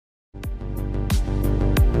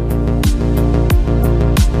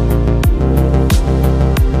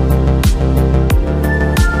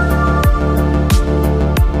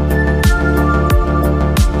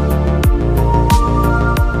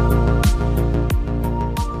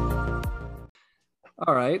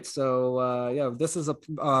All right. So yeah, this is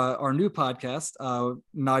our new podcast,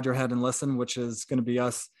 Nod Your Head and Listen, which is going to be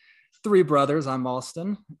us three brothers. I'm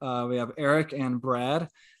Austin. We have Eric and Brad.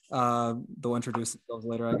 They'll introduce themselves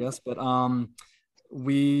later, I guess. But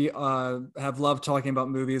we have loved talking about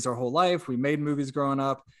movies our whole life. We made movies growing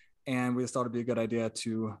up, and we just thought it'd be a good idea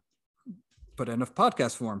to put in a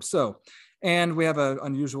podcast form. And we have an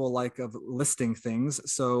unusual like of listing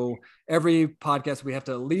things. So every podcast, we have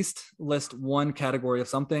to at least list one category of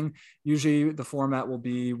something. Usually the format will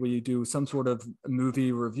be we do some sort of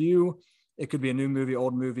movie review. It could be a new movie,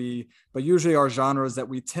 old movie, but usually our genres that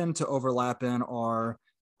we tend to overlap in are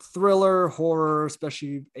thriller, horror,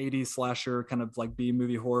 especially 80s slasher, kind of like B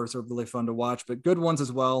movie horrors are really fun to watch, but good ones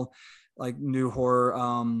as well, like new horror,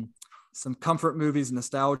 some comfort movies,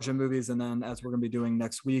 nostalgia movies, and then as we're going to be doing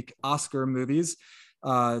next week, Oscar movies.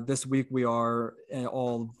 This week we are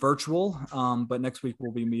all virtual, but next week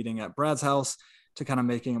we'll be meeting at Brad's house to kind of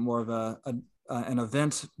making it more of an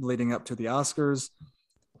event leading up to the Oscars.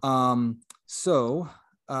 We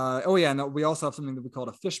also have something that we call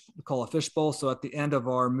a fishbowl. So at the end of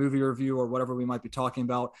our movie review or whatever we might be talking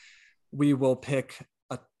about, we will pick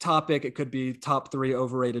a topic. It could be top 3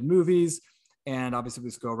 overrated movies. And obviously we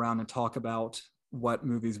just go around and talk about what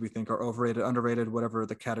movies we think are overrated, underrated, whatever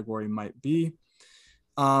the category might be.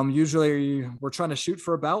 Usually we're trying to shoot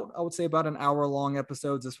for I would say about an hour long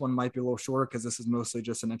episodes. This one might be a little shorter because this is mostly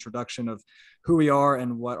just an introduction of who we are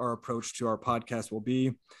and what our approach to our podcast will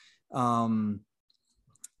be. But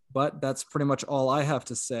that's pretty much all I have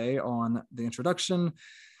to say on the introduction.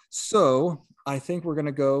 So I think we're going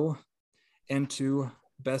to go into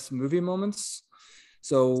best movie moments.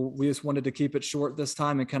 So we just wanted to keep it short this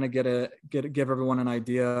time and kind of give everyone an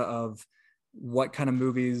idea of what kind of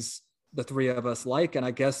movies the three of us like. And I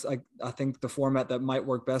guess I think the format that might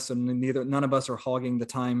work best, and none of us are hogging the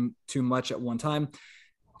time too much at one time,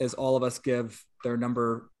 is all of us give their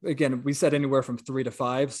number. Again, we said anywhere from 3 to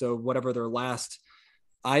 5. So whatever their last.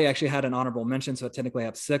 I actually had an honorable mention, so I technically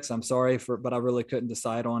have 6. I'm sorry but I really couldn't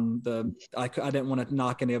decide on I didn't want to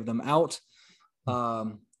knock any of them out.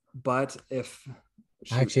 But if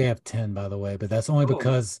I actually have 10, by the way, but that's only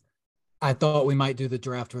because I thought we might do the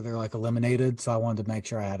draft where they're like eliminated, so I wanted to make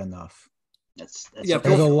sure I had enough. That's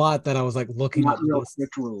there's a lot that I was like looking up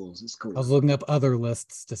strict rules. It's cool. I was looking up other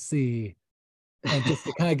lists to see, and just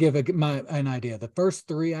to kind of give an idea. The first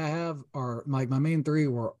 3 I have are like my main 3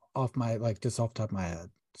 were off the top of my head.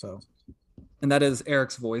 So, and that is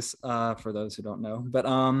Eric's voice, for those who don't know. But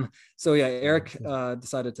so yeah, Eric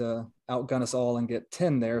decided to outgun us all and get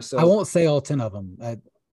 10 there. So I won't say all 10 of them.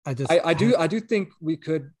 I do think we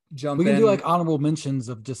could jump. We can do like honorable mentions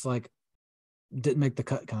of just like didn't make the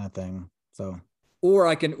cut kind of thing. So,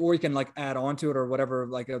 or you can like add on to it or whatever.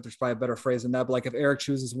 Like there's probably a better phrase than that. But like if Eric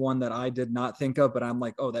chooses one that I did not think of, but I'm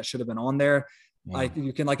like, oh, that should have been on there. Yeah.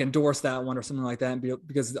 You can like endorse that one or something like that,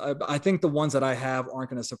 because I think the ones that I have aren't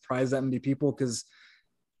going to surprise that many people, because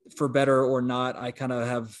for better or not, I kind of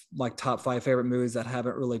have like top 5 favorite movies that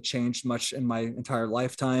haven't really changed much in my entire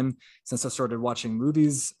lifetime since I started watching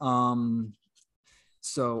movies. So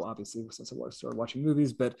obviously since I started watching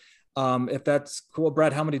movies, but if that's cool,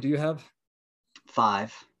 Brad, how many do you have?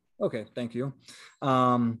 5. Okay, thank you.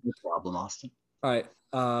 No problem, Austin. All right,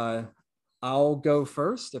 I'll go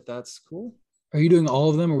first if that's cool. Are you doing all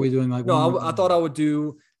of them, or are we doing like no? I thought I would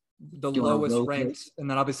do the lowest ranked, and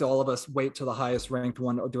then obviously all of us wait till the highest ranked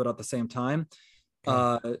one or do it at the same time.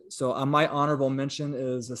 Okay. So my honorable mention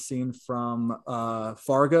is a scene from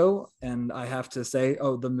Fargo, and I have to say,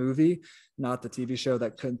 the movie, not the TV show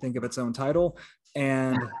that couldn't think of its own title.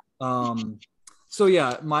 And so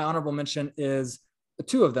yeah, my honorable mention is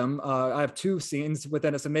 2 of them. I have 2 scenes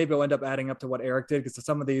within it, so maybe I'll end up adding up to what Eric did, because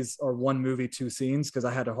some of these are 1 movie, 2 scenes, because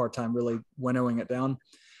I had a hard time really winnowing it down.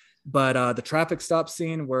 But the traffic stop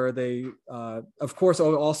scene where they, of course,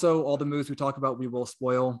 also all the movies we talk about, we will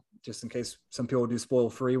spoil, just in case some people do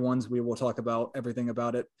spoil-free ones. We will talk about everything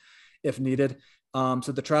about it if needed. So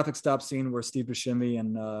the traffic stop scene where Steve Buscemi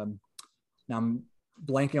and now I'm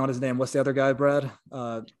blanking on his name. What's the other guy, Brad?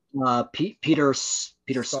 Peter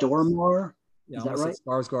Stormare. Yeah, is that right?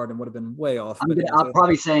 Skarsgård, and would have been way off. I'm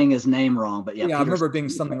probably saying his name wrong, but yeah. I remember being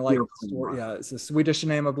something like, it's a Swedish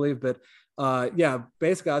name, I believe. But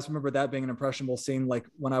basically, I just remember that being an impressionable scene. Like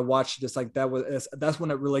when I watched this, like that's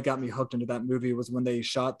when it really got me hooked into that movie, was when they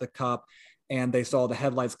shot the cop and they saw the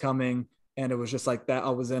headlights coming, and it was just like that. I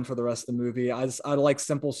was in for the rest of the movie. I like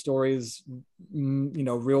simple stories,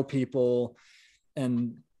 real people,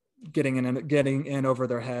 and getting in over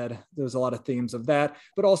their head. There's a lot of themes of that,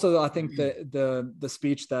 but also I think the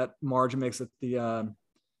speech that Marge makes at the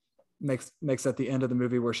makes at the end of the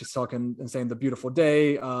movie where she's talking and saying the beautiful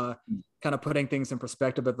day, kind of putting things in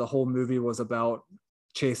perspective that the whole movie was about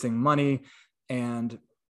chasing money, and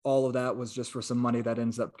all of that was just for some money that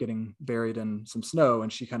ends up getting buried in some snow.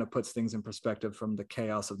 And she kind of puts things in perspective from the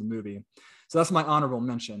chaos of the movie. So that's my honorable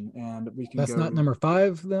mention. And we can That's go. not number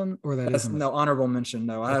 5 then, or that's no honorable mention.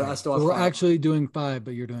 No, okay. I still have. have We're 5. actually doing 5,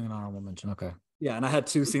 but you're doing an honorable mention. Okay. Yeah, and I had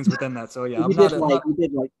 2 scenes within that. So yeah,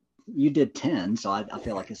 you did 10, so I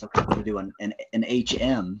feel like it's okay to do an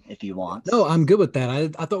HM if you want. No, I'm good with that.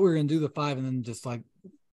 I thought we were gonna do the 5 and then just like,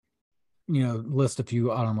 list a few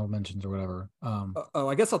honorable mentions or whatever.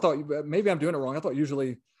 I guess I thought maybe I'm doing it wrong. I thought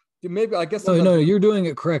usually I guess no, you're doing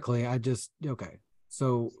it correctly. Okay.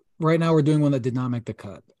 So right now we're doing one that did not make the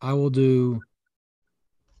cut. I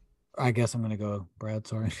guess I'm gonna go, Brad.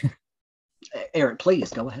 Sorry. Eric,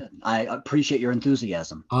 please go ahead. I appreciate your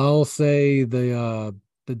enthusiasm. I'll say the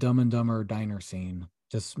Dumb and Dumber diner scene.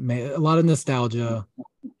 Just made a lot of nostalgia.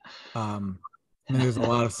 There's a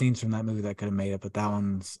lot of scenes from that movie that could have made it, but that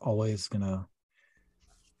one's always gonna.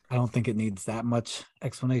 I don't think it needs that much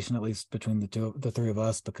explanation, at least between the three of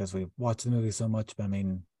us, because we've watched the movie so much. But I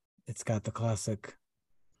mean, it's got the classic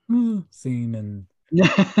scene, and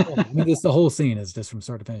the whole scene is just from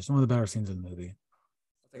start to finish. One of the better scenes in the movie.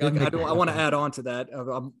 I want to add on to that.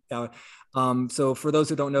 So for those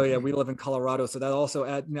who don't know, we live in Colorado. So that also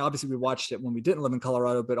obviously we watched it when we didn't live in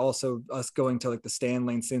Colorado, but also us going to like the stand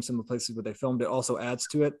lane, seeing some of the places where they filmed it also adds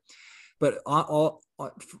to it. But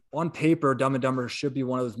on paper, Dumb and Dumber should be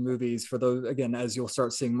one of those movies for those, again, as you'll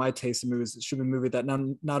start seeing my taste in movies, it should be a movie that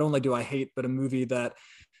not only do I hate, but a movie that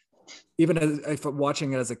even if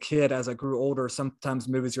watching it as a kid, as I grew older, sometimes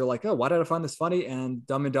movies you're like, oh, why did I find this funny? And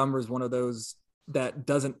Dumb and Dumber is one of those that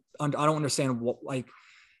I don't understand what, like,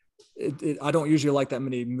 I don't usually like that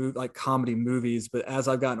many comedy movies, but as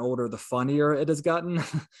I've gotten older, the funnier it has gotten.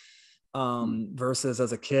 Versus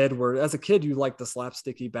as a kid, where as a kid you like the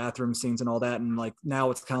slapsticky bathroom scenes and all that, and like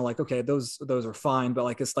now it's kind of like, okay, those are fine, but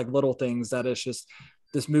like it's like little things that it's just,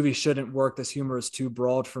 this movie shouldn't work, this humor is too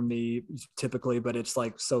broad for me typically, but it's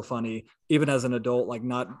like so funny even as an adult, like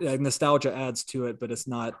not like, nostalgia adds to it, but it's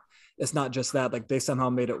not just that, like they somehow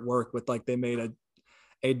made it work with, like they made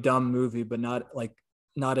a dumb movie, but not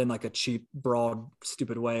in like a cheap, broad,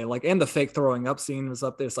 stupid way. Like, and the fake throwing up scene was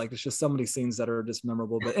up there. It's like, it's just so many scenes that are just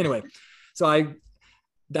memorable. But anyway, so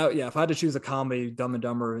if I had to choose a comedy, Dumb and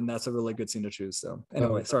Dumber, and that's a really good scene to choose. So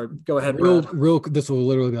anyway, sorry, go ahead. This will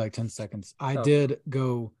literally be like 10 seconds. I'm going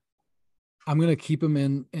to keep them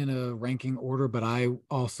in a ranking order, but I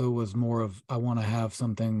also was more of, I want to have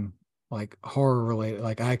something like horror related.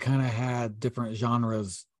 Like I kind of had different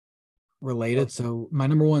genres related. So my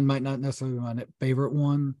number 1 might not necessarily be my favorite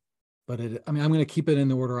one, but I'm going to keep it in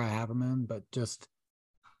the order I have them in, but just,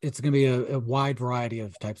 it's going to be a wide variety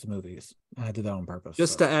of types of movies. And I did that on purpose.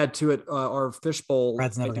 Just to add to it, our fishbowl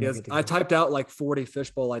ideas. I typed out like 40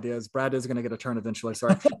 fishbowl ideas. Brad is going to get a turn eventually.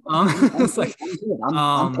 Sorry. It's like,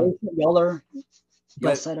 I'm patient.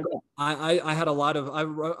 Y'all set it up. I had a lot of, I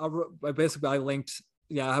linked,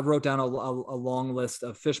 I wrote down a long list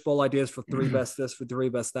of fishbowl ideas for 3 best this, for 3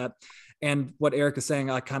 best that. And what Eric is saying,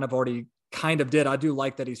 I kind of did. I do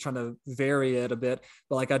like that he's trying to vary it a bit,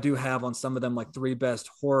 but like I do have on some of them like 3 best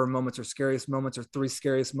horror moments or scariest moments, or 3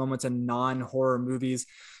 scariest moments in non-horror movies.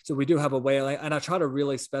 So we do have a way, and I try to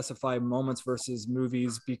really specify moments versus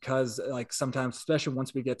movies, because like sometimes, especially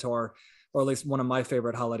once we get to or at least one of my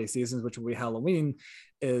favorite holiday seasons, which will be Halloween,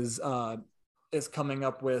 is coming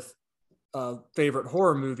up with favorite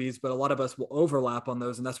horror movies, but a lot of us will overlap on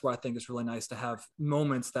those. And that's where I think it's really nice to have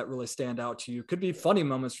moments that really stand out to you. Could be funny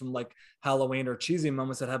moments from like Halloween, or cheesy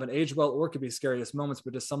moments that haven't aged well, or it could be scariest moments,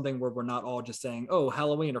 but just something where we're not all just saying, oh,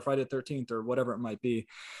 Halloween or Friday the 13th or whatever it might be.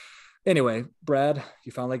 Anyway, Brad,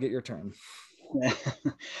 you finally get your turn.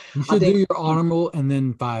 You should do your honorable and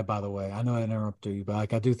then 5, by the way. I know I interrupted you, but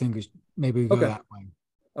like I do think we go that way.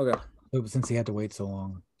 Okay. Since he had to wait so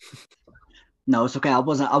long. No, it's okay. I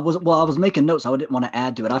was making notes. I didn't want to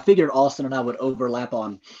add to it. I figured Austin and I would overlap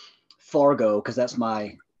on Fargo, because that's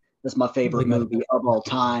my favorite movie of all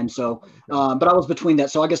time. So, but I was between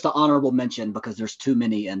that. So I guess the honorable mention, because there's too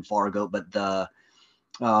many in Fargo, but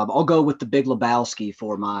I'll go with The Big Lebowski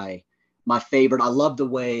for my favorite. I love the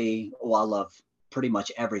way, I love pretty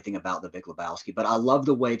much everything about The Big Lebowski, but I love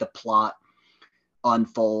the way the plot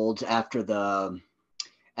unfolds after the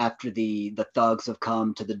thugs have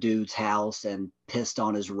come to the dude's house and pissed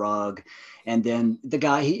on his rug. And then the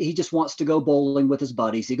guy, he just wants to go bowling with his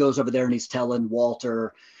buddies. He goes over there and he's telling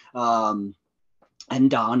Walter and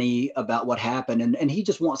Donnie about what happened. And he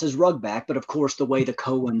just wants his rug back. But of course, the way the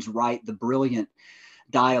Coens write the brilliant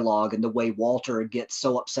dialogue and the way Walter gets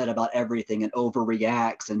so upset about everything and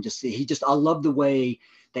overreacts, and I love the way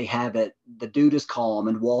they have it. The dude is calm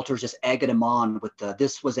and Walter's just egging him on with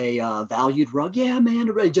this was a valued rug. Yeah, man.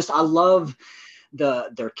 I love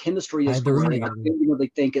their chemistry is great. I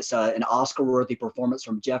really think it's an Oscar-worthy performance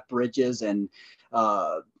from Jeff Bridges, and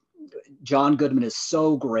John Goodman is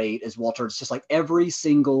so great as Walter. It's just like every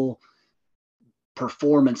single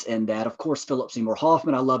performance in that. Of course, Philip Seymour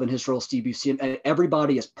Hoffman, I love in his role. Steve Buscemi,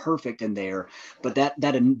 everybody is perfect in there. But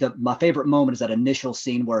my favorite moment is that initial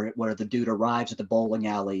scene where the dude arrives at the bowling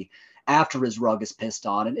alley after his rug is pissed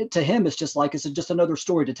on, and to him it's just another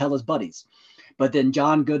story to tell his buddies. But then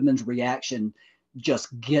John Goodman's reaction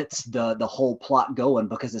just gets the whole plot going,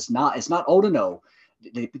 because it's not oh no,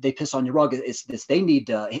 they piss on your rug. It's this, they need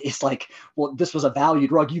to, it's like, well, this was a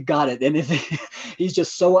valued rug, you got it. And he's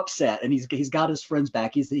just so upset, and he's got his friends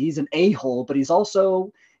back. He's an a-hole, but he's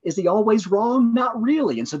also, is he always wrong? Not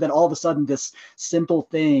really. And so then all of a sudden this simple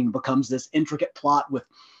thing becomes this intricate plot with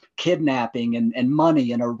kidnapping and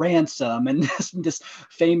money and a ransom and this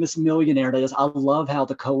famous millionaire. I love how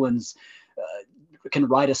the Coens can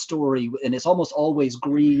write a story, and it's almost always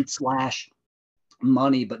greed /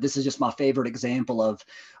 money. But this is just my favorite example of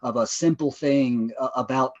a simple thing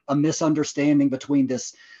about a misunderstanding between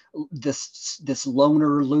this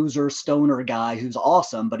loner, loser, stoner guy who's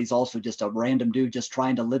awesome, but he's also just a random dude just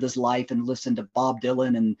trying to live his life and listen to Bob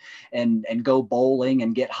Dylan and go bowling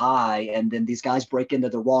and get high. And then these guys break into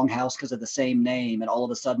the wrong house because of the same name, and all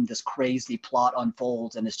of a sudden this crazy plot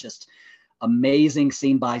unfolds, and it's just amazing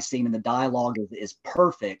scene by scene, and the dialogue is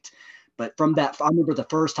perfect. But from that, I remember the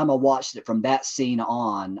first time I watched it, from that scene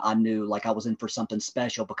on, I knew like I was in for something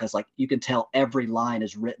special, because like you can tell every line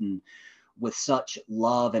is written with such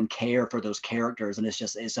love and care for those characters. And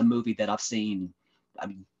it's a movie that I've seen, I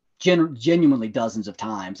mean, genuinely dozens of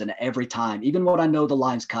times. And every time, even when I know the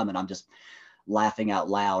line's coming, I'm just laughing out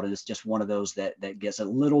loud. And it's just one of those that gets a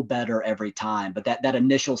little better every time. But that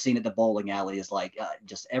initial scene at the bowling alley is like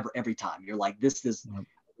just every time you're like, this is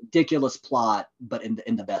ridiculous plot, but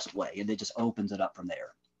in the best way. And it just opens it up from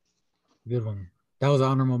there. Good one. That was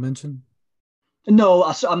honorable mention.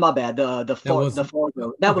 No, my bad. The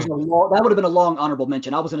Fargo. That was a long. That would have been a long honorable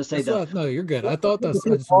mention. I was going to say that. No, you're good. I thought that's.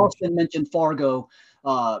 Austin mentioned Fargo.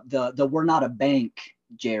 The We're Not a Bank,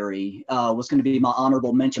 Jerry, was going to be my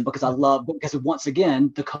honorable mention, because because once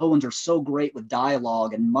again the Coens are so great with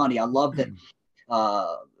dialogue and money. I love that.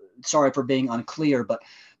 Sorry for being unclear, but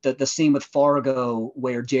the scene with Fargo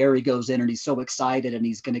where Jerry goes in and he's so excited and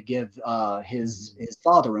he's going to give his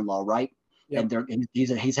father-in-law, right? Yep. And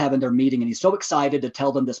he's having their meeting, and he's so excited to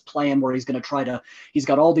tell them this plan where he's going to he's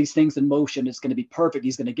got all these things in motion. It's going to be perfect.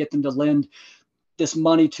 He's going to get them to lend this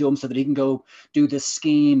money to him so that he can go do this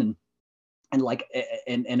scheme.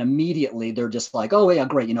 And immediately they're just like, oh yeah,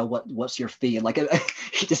 great. You know what's your fee? And like,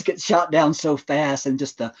 he just gets shot down so fast. And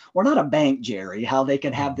just we're not a bank, Jerry, how they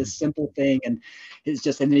can have this simple thing. And it's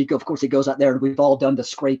just, and then of course he goes out there, and we've all done the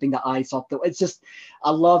scraping the ice off it's just,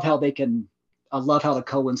 I love how the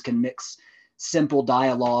Coens can mix simple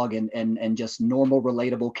dialogue and just normal,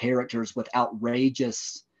 relatable characters with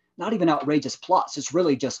outrageous, not even outrageous plots. It's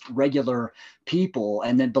really just regular people.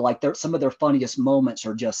 And then, but like some of their funniest moments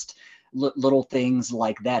are just little things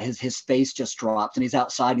like that. His face just drops, and he's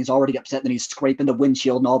outside and he's already upset. And then he's scraping the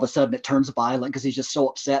windshield, and all of a sudden it turns violent because he's just so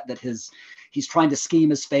upset that he's trying to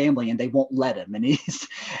scheme his family and they won't let him. And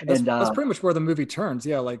that's pretty much where the movie turns.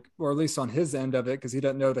 Yeah. Like, or at least on his end of it, because he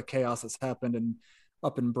doesn't know the chaos that's happened and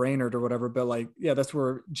up in Brainerd or whatever. But like, yeah, that's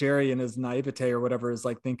where Jerry and his naivete or whatever is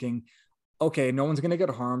like thinking, okay, no one's going to get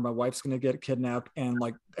harmed. My wife's going to get kidnapped. And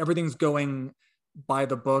like everything's going by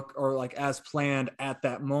the book or like as planned at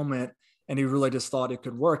that moment. And he really just thought it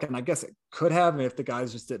could work. And I guess it could have if the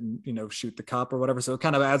guys just didn't, shoot the cop or whatever. So it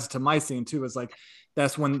kind of adds to my scene too. Is like,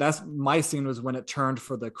 that's my scene was when it turned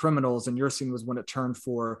for the criminals, and your scene was when it turned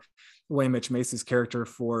for William H. Macy's character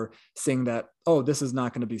for seeing that, oh, this is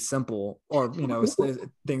not going to be simple, or,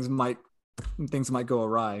 things might go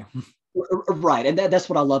awry. Right. And that's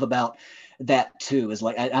what I love about that too, is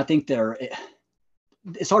like, I think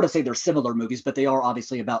it's hard to say they're similar movies, but they are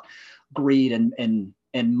obviously about greed and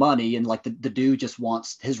money. And like the dude just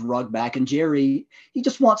wants his rug back, and Jerry, he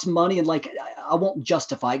just wants money. And like, I won't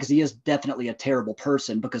justify, because he is definitely a terrible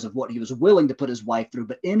person because of what he was willing to put his wife through.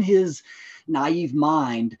 But in his naive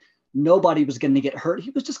mind, nobody was going to get hurt.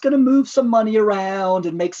 He was just going to move some money around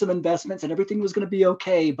and make some investments, and everything was going to be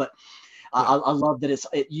okay. But I love that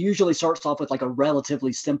it usually starts off with like a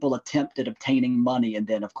relatively simple attempt at obtaining money, and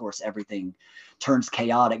then of course everything turns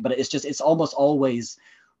chaotic. But it's almost always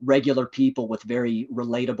regular people with very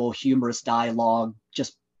relatable, humorous dialogue,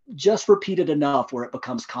 just just repeated enough where it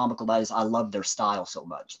becomes comical. That is, I love their style so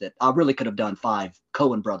much that I really could have done 5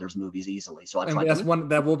 Coen Brothers movies easily. So I tried. And that's one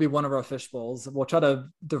that will be one of our fish bowls. We'll try to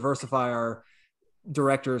diversify our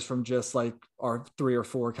directors from just like our 3 or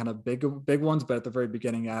 4 kind of big ones, but at the very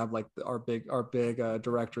beginning I have like our big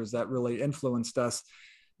directors that really influenced us.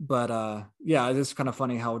 But yeah, it's kind of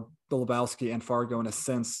funny how the Lebowski and Fargo in a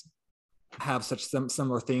sense have such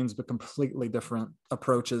similar themes but completely different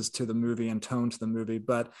approaches to the movie and tone to the movie.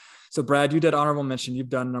 But so Brad, you did honorable mention, you've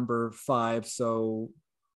done number 5, so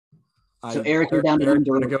Eric, you're down to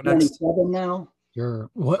number 27 now. Sure.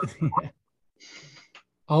 What?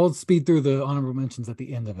 I'll speed through the honorable mentions at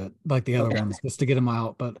the end of it, like the other ones, just to get them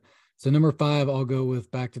out. But so number 5, I'll go with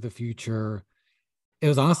Back to the Future. It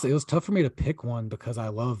was tough for me to pick one because I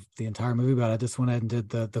love the entire movie, but I just went ahead and did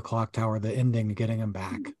the clock tower, the ending, getting him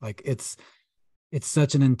back. Like it's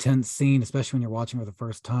such an intense scene, especially when you're watching for the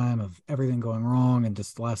first time, of everything going wrong and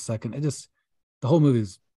just last second. The whole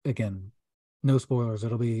movie's, again, no spoilers.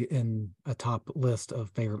 It'll be in a top list of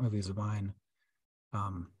favorite movies of mine.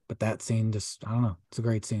 But that scene just, I don't know, it's a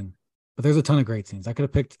great scene. But there's a ton of great scenes. I could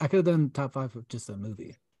have done top 5 of just a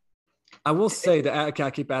movie. I will say that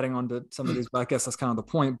I keep adding on to some of these, but I guess that's kind of the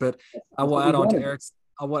point. But I will add on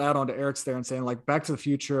to Eric's there and saying, like, Back to the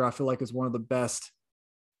Future, I feel like is one of the best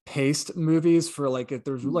paced movies for like, if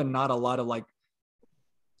there's really not a lot of like,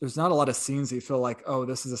 there's not a lot of scenes that you feel like, oh,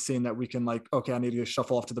 this is a scene that we can like, okay, I need to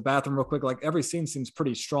shuffle off to the bathroom real quick. Like every scene seems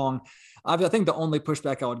pretty strong. I think the only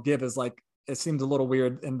pushback I would give is like, it seems a little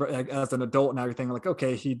weird and as an adult and everything, like,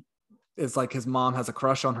 okay, he is like, his mom has a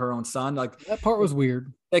crush on her own son. Like that part was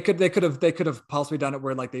weird. They could have possibly done it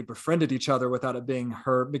where like they befriended each other without it being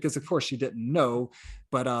her, because of course she didn't know,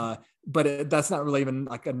 but that's not really even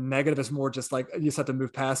like a negative. It's more just like, you just have to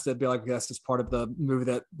move past it, be like, that's just part of the movie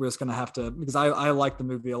that we're just going to have to, because I like the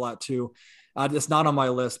movie a lot too. It's not on my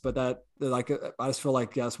list, but that like, I just feel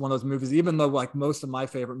like, yeah, it's one of those movies, even though like most of my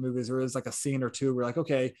favorite movies, there is like a scene or two where like,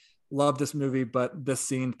 okay, love this movie, but this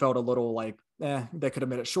scene felt a little like, they could have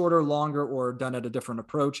made it shorter, longer, or done it a different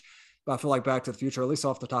approach. But I feel like Back to the Future, at least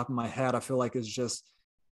off the top of my head, I feel like is just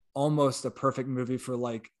almost a perfect movie for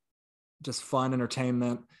like just fun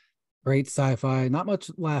entertainment. Great sci-fi, not much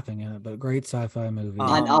laughing in it, but great sci-fi movie.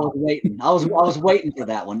 I was waiting. I was waiting for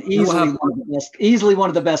that one. Easily one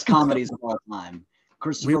of the best comedies of all time.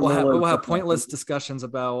 We will have pointless discussions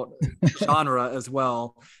about genre as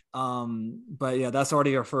well. But yeah, that's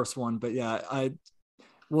already our first one. But yeah,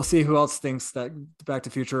 we'll see who else thinks that Back to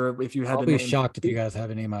the Future. If you had, I'll be shocked if you guys have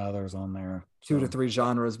any of my others on there. 2 to 3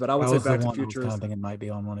 genres, but I would say Back to the Future. I think it might be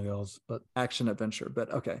on one of those, but action adventure.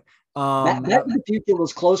 But okay, Back to the Future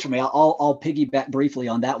was close for me. I'll piggyback briefly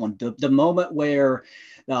on that one. The moment where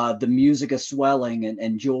the music is swelling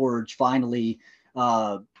and George finally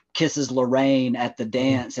kisses Lorraine at the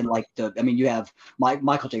dance, and like you have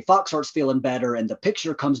Michael J. Fox starts feeling better, and the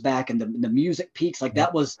picture comes back, and the music peaks. Like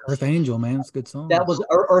that was Earth Angel, man. It's a good song. That was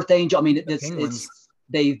Earth Angel. I mean,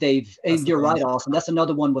 they've and you're right, Austin. That's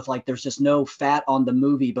another one with like, there's just no fat on the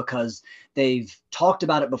movie because they've talked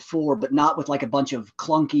about it before, but not with like a bunch of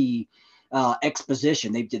clunky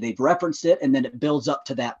exposition. They've referenced it, and then it builds up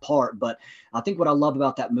to that part. But I think what I love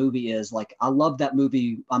about that movie is like, I love that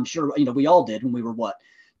movie. I'm sure we all did when we were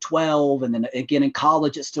 12, and then again in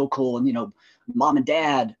college. It's still cool, and mom and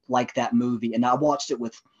dad like that movie, and I watched it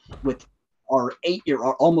with our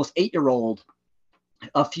almost 8-year-old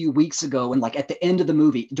a few weeks ago, and like at the end of the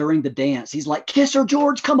movie during the dance, he's like, "Kiss her,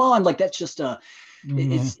 George, come on!" Like that's just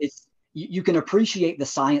it's you can appreciate the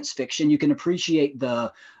science fiction, you can appreciate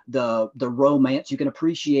the romance, you can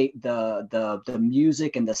appreciate the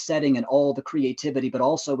music and the setting and all the creativity, but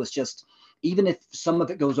also it's just, even if some of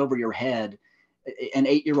it goes over your head, an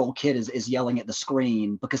 8-year-old kid is yelling at the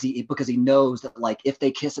screen because he knows that like, if they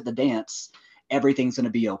kiss at the dance, everything's going to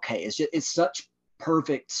be okay. It's such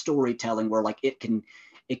perfect storytelling where like it can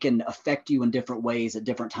affect you in different ways at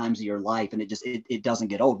different times of your life, and it doesn't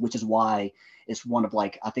get old, which is why it's one of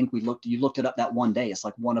like, I think you looked it up that one day. It's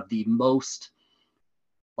like one of the most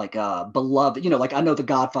like beloved, like I know The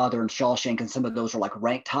Godfather and Shawshank and some of those are like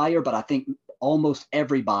ranked higher, but I think almost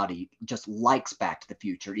everybody just likes Back to the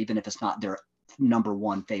Future, even if it's not their number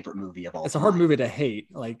one favorite movie of all. It's a hard movie to hate.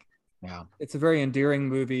 Like, yeah, it's a very endearing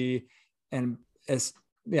movie, and it's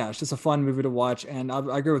just a fun movie to watch. And I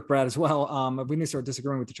agree with Brad as well. We need to start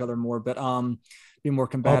disagreeing with each other more, but be more I'll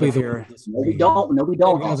be combative the here. one to No, we disagree. don't. No, we You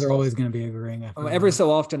don't. guys are always going to be agreeing. Every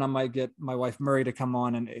so often, I might get my wife Murray to come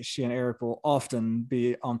on, and she and Eric will often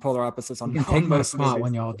be on polar opposites on, You can take on my most spot movies.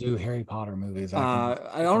 when y'all do Harry Potter movies. I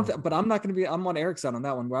don't, but I'm not going to be. I'm on Eric's side on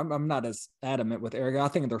that one. Where I'm not as adamant with Eric. I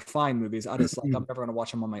think they're fine movies. I just like I'm never going to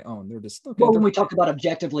watch them on my own. They're just okay. Well, when we talk about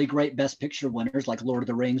objectively great Best Picture winners like Lord of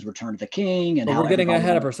the Rings, Return of the King, and we're getting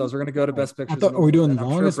ahead of ourselves. We're going to go to Best Pictures. Are we doing I'm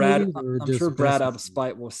longest sure Brad, movies or I'm just sure Brad best out of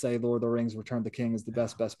spite will say Lord of the Rings: Return of the King is the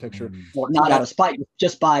best Picture. Well, not out of spite,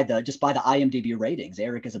 just by the IMDb ratings.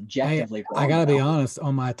 Eric is objectively. I gotta be honest.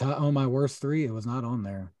 On my worst three, it was not on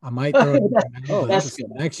there. I might throw it now, but it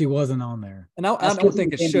actually wasn't on there. And I don't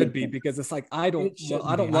think it should be because it's like I don't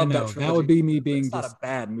love that trilogy. That would be me being it's not a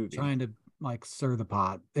bad movie. Trying to like stir the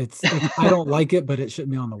pot. It's I don't like it, but it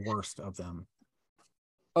shouldn't be on the worst of them.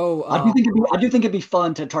 Oh, I do think it'd be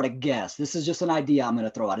fun to try to guess. This is just an idea I'm going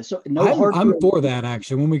to throw out. It's I'm for that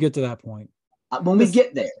actually. When we get to that point, when we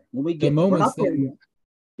get there, it'd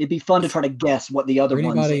be fun to try to guess what the other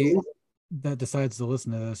anybody ones. That decides to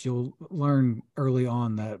listen to this, you'll learn early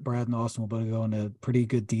on that Brad and Austin will go into pretty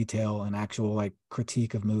good detail and actual like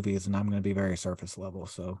critique of movies, and I'm going to be very surface level.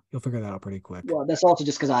 So you'll figure that out pretty quick. Well, that's also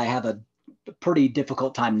just because I have a pretty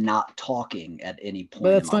difficult time not talking at any point.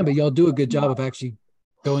 But that's fine. But y'all do a good job of actually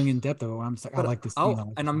going in depth of it. I'm just like, I like this.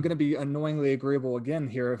 And I'm going to be annoyingly agreeable again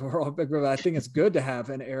here. If we're all agreeable, I think it's good to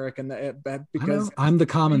have an Eric and because I'm the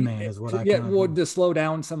common man is what I would to slow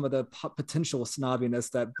down some of the potential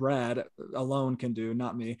snobbiness that Brad alone can do,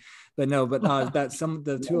 not me. But that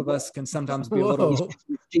the two of us can sometimes be a little.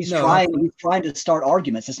 He's trying to start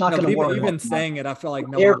arguments. It's not going to work. Even saying it, I feel like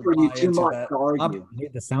no one for you too much to argue. I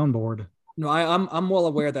need the soundboard. No, I'm well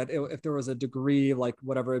aware that if there was a degree, like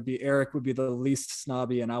whatever it'd be, Eric would be the least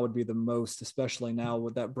snobby and I would be the most, especially now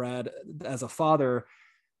with that Brad as a father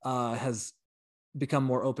has become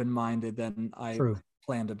more open-minded than I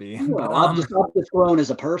plan to be. Well, but, I've just grown as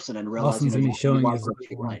a person and realized Austin's showing his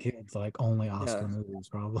kids like only Oscar movies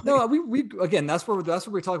probably. No, we again that's where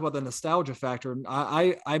we talk about the nostalgia factor.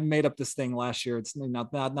 I made up this thing last year. It's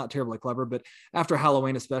not terribly clever, but after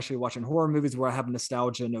Halloween, especially watching horror movies where I have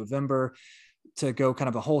nostalgia in November to go kind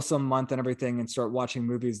of a wholesome month and everything and start watching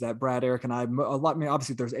movies that Brad, Eric, and I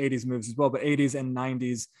obviously there's 80s movies as well, but 80s and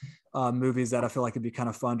 90s movies that I feel like it'd be kind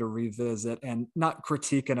of fun to revisit and not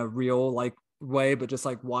critique in a real like way, but just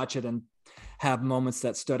like watch it and have moments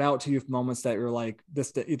that stood out to you, moments that you're like,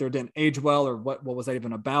 this either didn't age well or what was that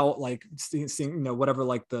even about? Like seeing whatever,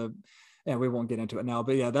 like and we won't get into it now,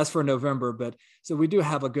 but yeah, that's for November. But so we do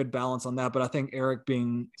have a good balance on that. But I think Eric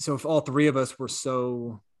so if all three of us were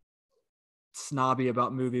so snobby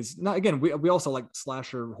about movies, now again, we also like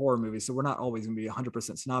slasher horror movies, so we're not always gonna be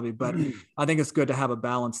 100% snobby, but I think it's good to have a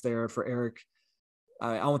balance there for Eric.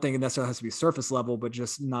 I don't think it necessarily has to be surface level, but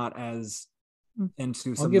just not as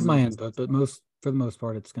into I'll give my input, but for the most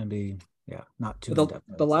part it's going to be not too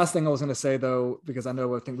the last thing I was going to say though, because I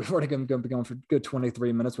think we've already going to be going for good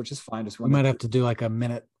 23 minutes, which is fine. We might have to do like a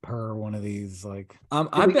minute per one of these. Like I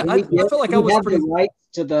feel like I was pretty right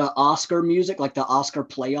to the Oscar music, like the Oscar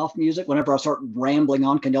playoff music. Whenever I start rambling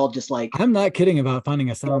on, can y'all just like? I'm not kidding about finding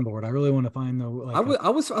a soundboard. I really want to find I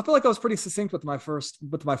feel like I was pretty succinct with my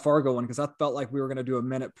Fargo one because I felt like we were going to do a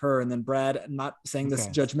minute per, and then Brad, not saying this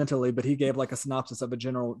judgmentally, but he gave like a synopsis of the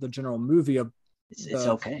general movie of. It's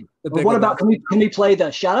okay. Well, what about can we play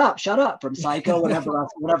the shut up from Psycho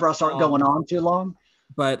whenever I start going on too long?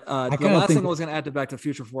 But the last thing I was going to add to Back to the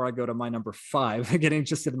Future before I go to my number 5, getting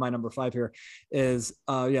just into my number 5 here is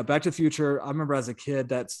Back to the Future. I remember as a kid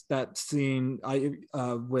that scene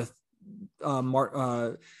with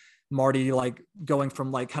Marty like going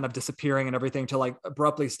from like kind of disappearing and everything to like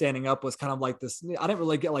abruptly standing up was kind of like this. I didn't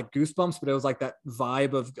really get like goosebumps, but it was like that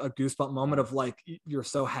vibe of a goosebump moment of like you're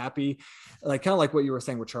so happy, like kind of like what you were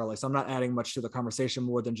saying with Charlie. So I'm not adding much to the conversation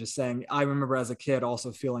more than just saying I remember as a kid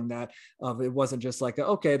also feeling that it wasn't just like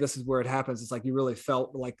okay, this is where it happens. It's like you really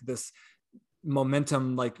felt like this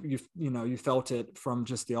momentum, like you felt it from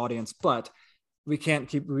just the audience, but. We can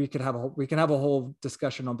have a whole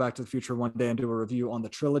discussion on Back to the Future one day and do a review on the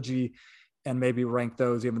trilogy and maybe rank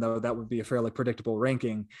those, even though that would be a fairly predictable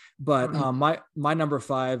ranking. But my number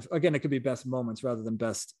 5, again, it could be best moments rather than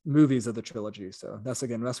best movies of the trilogy. So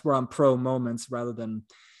that's where I'm pro moments rather than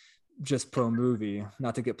just pro movie,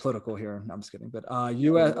 not to get political here. No, I'm just kidding. But I'm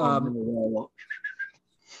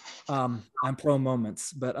pro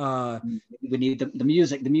moments, but we need the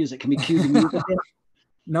music. Can we cue the music?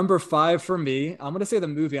 Number 5 for me, I'm going to say the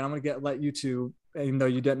movie, and I'm going to let you two, even though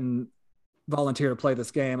you didn't volunteer to play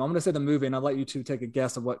this game, I'm going to say the movie, and I'll let you two take a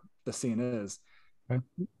guess of what the scene is. Okay.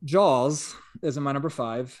 Jaws is in my number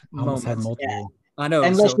 5. I almost had multiple. I know.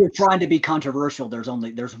 Unless So, you're trying to be controversial,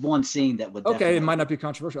 there's one scene that would okay, definitely. it might not be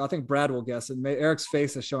controversial. I think Brad will guess it. Eric's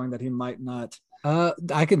face is showing that he might not.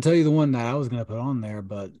 I can tell you the one that I was gonna put on there,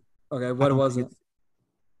 but Okay, I what don't was think it? it's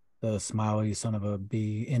the smiley son of a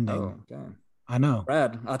bee ending. Oh, okay. I know.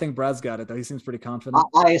 Brad. I think Brad's got it though. He seems pretty confident.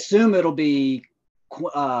 I assume it'll be Show me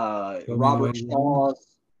the way Robert to the end. Shaw's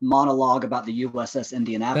monologue about the USS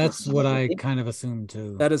Indianapolis. That's what I kind of assumed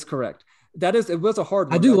too. That is correct. It was a hard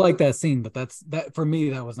one. I do like that scene, but that for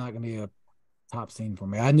me, that was not going to be a top scene for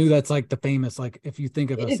me. I knew that's like the famous, like if you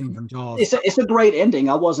think of a scene from Jaws. It's a great ending.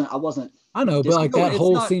 I wasn't. I know, but like that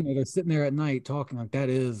whole not, scene where they're sitting there at night talking, like that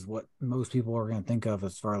is what most people are going to think of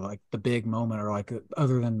as far as like the big moment, or like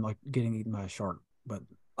other than like getting eaten by a shark. But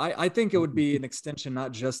I think it would be an extension,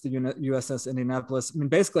 not just the USS Indianapolis. I mean,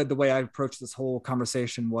 basically the way I approached this whole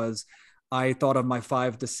conversation was I thought of my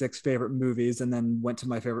 5 to 6 favorite movies and then went to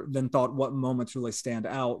my favorite, then thought what moments really stand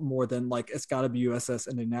out more than like, it's gotta be USS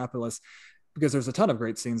Indianapolis, because there's a ton of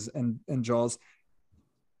great scenes in Jaws.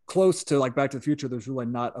 Close to like Back to the Future, there's really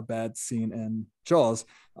not a bad scene in Jaws.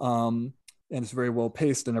 And it's very well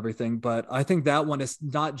paced and everything. But I think that one is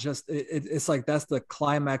not just, it's like, that's the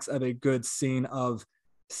climax of a good scene of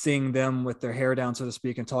seeing them with their hair down, so to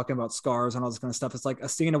speak, and talking about scars and all this kind of stuff. It's like a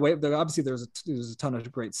scene away. Obviously there's a ton of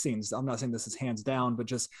great scenes. I'm not saying this is hands down, but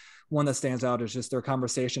just one that stands out is just their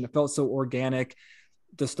conversation. It felt so organic.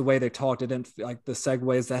 Just the way they talked, it didn't like the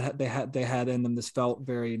segues that they had in them. This felt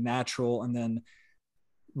very natural. And then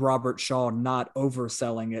Robert Shaw not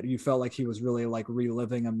overselling it. You felt like he was really like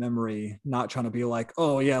reliving a memory, not trying to be like,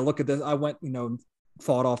 oh yeah, look at this. I went,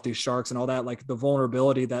 fought off these sharks and all that. Like the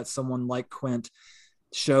vulnerability that someone like Quint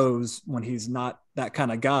shows when he's not that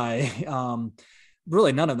kind of guy.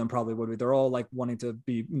 Really none of them probably would be. They're all like wanting to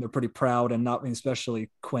be, pretty proud, and not,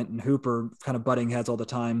 especially Quint and Hooper kind of butting heads all the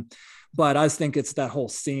time. But I think it's that whole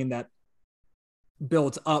scene that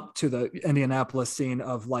builds up to the Indianapolis scene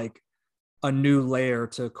of like a new layer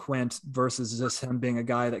to Quint versus just him being a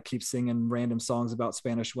guy that keeps singing random songs about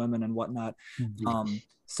Spanish women and whatnot. Mm-hmm.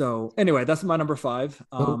 So anyway, that's my number 5.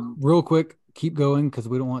 Real quick, keep going because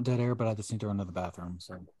we don't want dead air, but I just need to run to the bathroom.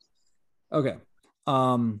 So okay.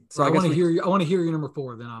 So I want to hear you. I want to hear your number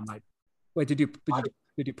 4. Then I might. Wait, did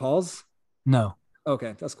you pause? No.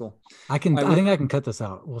 Okay, that's cool. I think I can cut this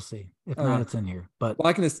out. We'll see. If not, it's in here. But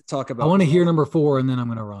I can just talk about. I want to hear number 4, and then I'm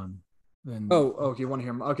going to run. Okay. You want to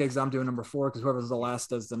hear? Okay, because I'm doing number 4. Because whoever's the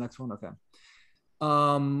last does the next one. Okay.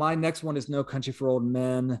 My next one is No Country for Old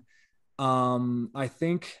Men. I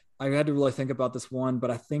think I had to really think about this one,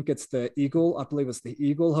 but I think it's the Eagle. I believe it's the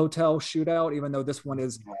Eagle Hotel shootout. Even though this one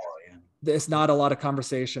is. It's not a lot of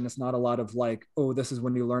conversation. It's not a lot of like, oh, this is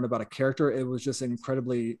when you learn about a character. It was just an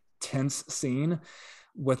incredibly tense scene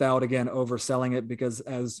without, again, overselling it, because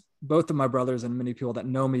as both of my brothers and many people that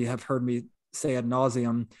know me have heard me say ad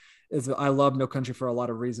nauseum, is I love No Country for a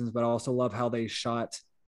lot of reasons, but I also love how they shot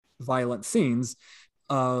violent scenes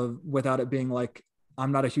without it being like,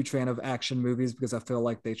 I'm not a huge fan of action movies because I feel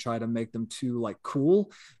like they try to make them too like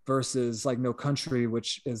cool, versus like No Country,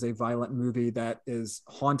 which is a violent movie that is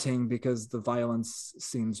haunting because the violence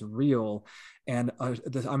seems real. And I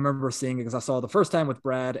remember seeing it because I saw the first time with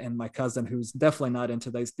Brad and my cousin, who's definitely not into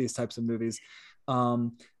these types of movies.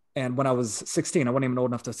 And when I was 16, I wasn't even old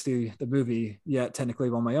enough to see the movie yet, technically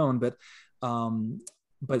on my own,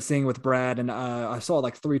 but seeing with Brad, and I saw it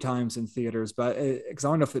like 3 times in theaters, but because I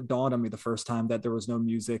don't know if it dawned on me the first time that there was no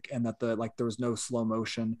music and that there was no slow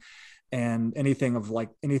motion, and anything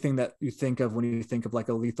that you think of when you think of like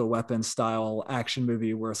a Lethal Weapon style action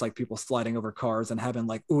movie where it's like people sliding over cars and having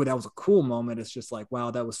like, oh, that was a cool moment. It's just like,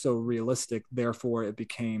 wow, that was so realistic. Therefore it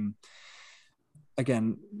became,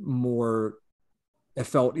 again, it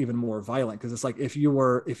felt even more violent, because it's like if you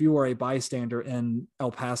were a bystander in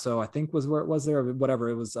El Paso, I think was where it was there, or whatever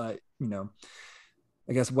it was, I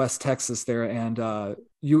guess West Texas there, and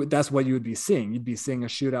that's what you would be seeing. You'd be seeing a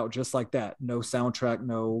shootout just like that. No soundtrack,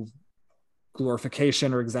 no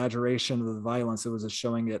glorification or exaggeration of the violence. It was just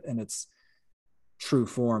showing it in its true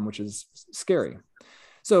form, which is scary.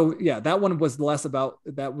 So yeah, that one was less about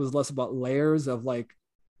layers of like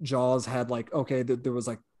Jaws had like, okay, there was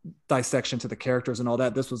like dissection to the characters and all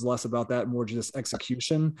that. This was less about that, more just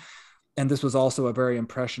execution. And this was also a very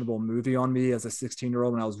impressionable movie on me as a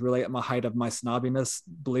 16-year-old when I was really at my height of my snobbiness.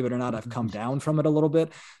 Believe it or not, I've come down from it a little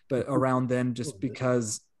bit, but around then, just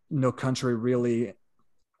because No Country really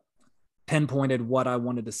pinpointed what I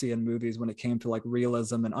wanted to see in movies when it came to like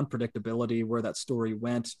realism and unpredictability, where that story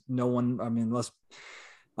went. I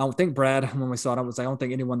don't think Brad, when we saw it, I don't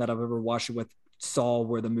think anyone that I've ever watched it with saw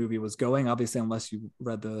where the movie was going, obviously, unless you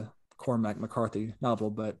read the Cormac McCarthy novel.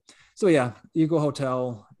 But so yeah, Eagle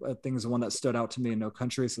Hotel, I think is the one that stood out to me in No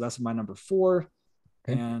Country. So that's my number 4.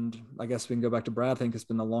 Okay. And I guess we can go back to Brad. I think it's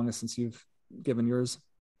been the longest since you've given yours.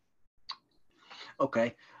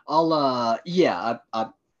 Okay. I'm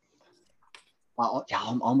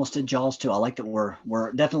almost at Jaws too. I like that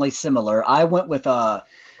we're definitely similar. I went with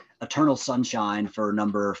Eternal Sunshine for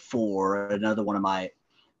number 4, another one of my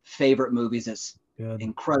favorite movies. It's Good.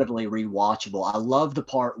 incredibly rewatchable. I love the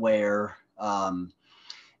part where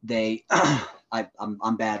they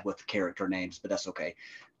I'm bad with character names, but that's okay.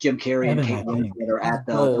 Jim Carrey and Kate Winslet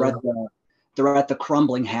are at the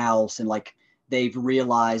crumbling house, and like they've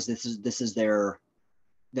realized this is their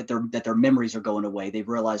memories are going away. They've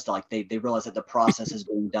realized they realize that the process is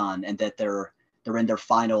being done, and that they're in their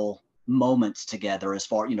final moments together as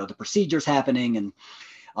far, the procedures happening. And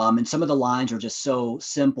some of the lines are just so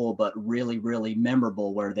simple but really, really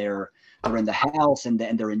memorable, where they're in the house and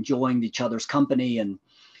they're enjoying each other's company. And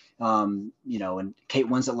and Kate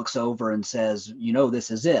Winslet looks over and says,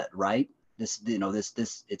 this is it, right? This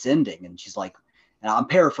it's ending. And she's like, and I'm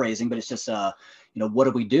paraphrasing, but it's just, what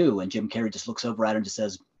do we do? And Jim Carrey just looks over at her and just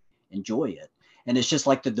says, enjoy it. And it's just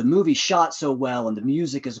like the movie shot so well, and the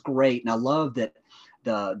music is great. And I love that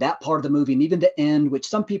that part of the movie, and even the end, which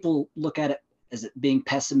some people look at it as it being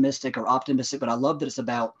pessimistic or optimistic, but I love that it's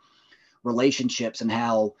about relationships and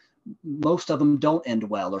how most of them don't end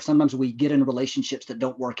well, or sometimes we get in relationships that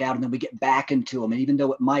don't work out and then we get back into them. And even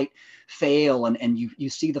though it might fail, and you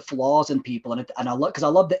see the flaws in people, and I love, because I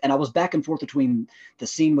love that. And I was back and forth between the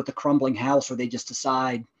scene with the crumbling house where they just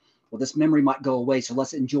decide, well, this memory might go away, so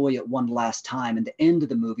let's enjoy it one last time, and the end of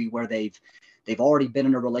the movie where they've already been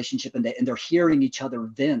in a relationship, and they're hearing each other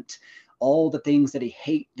vent all the things that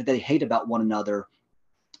they hate about one another.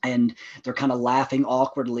 And they're kind of laughing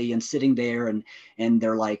awkwardly and sitting there, and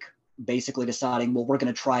they're like basically deciding, well, we're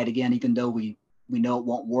going to try it again, even though we know it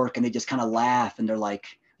won't work. And they just kind of laugh, and they're like,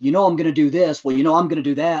 I'm going to do this. Well, I'm going to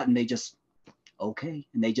do that. And they just, okay.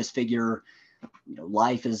 And they just figure,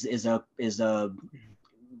 life is a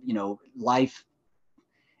life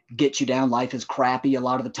gets you down. Life is crappy a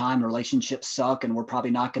lot of the time. Relationships suck, and we're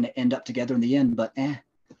probably not going to end up together in the end, but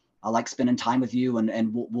I like spending time with you, and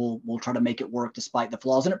we'll try to make it work despite the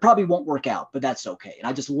flaws. And it probably won't work out, but that's okay. And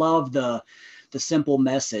I just love the simple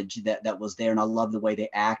message that was there. And I love the way they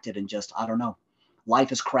acted, and just, I don't know,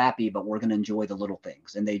 life is crappy, but we're going to enjoy the little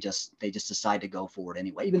things. And they just decide to go for it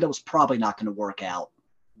anyway, even though it's probably not going to work out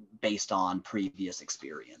based on previous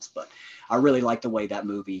experience. But I really like the way that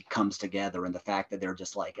movie comes together, and the fact that they're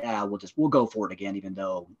just like, we'll go for it again, even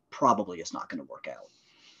though probably it's not going to work out.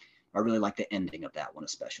 I really like the ending of that one,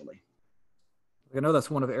 especially. I know that's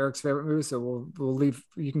one of Eric's favorite movies, so we'll leave.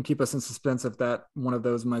 You can keep us in suspense if that one of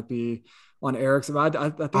those might be on Eric's. I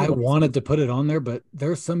think I wanted to put it on there, but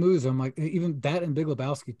there's some movies I'm like, even that and Big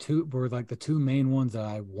Lebowski too were like the two main ones that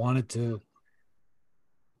I wanted to.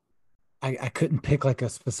 I couldn't pick like a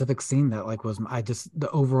specific scene that like was the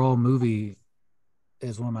overall movie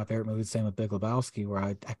is one of my favorite movies. Same with Big Lebowski, where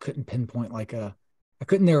I couldn't pinpoint I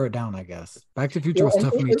couldn't narrow it down, I guess. Back to the Future was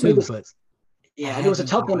tough for me too, but yeah, it was a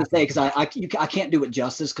tough one to say, because I can't do it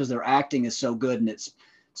justice, because their acting is so good, and it's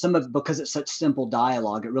because it's such simple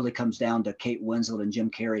dialogue. It really comes down to Kate Winslet and Jim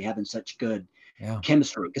Carrey having such good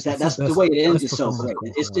chemistry, because that's the way it ends is so great.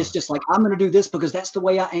 It's just like, I'm going to do this because that's the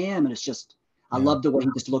way I am, and it's just I love the way he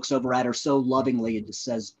just looks over at her so lovingly and just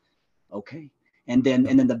says, okay, and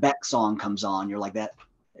then the Beck song comes on. You're like that.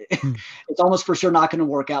 It's almost for sure not going to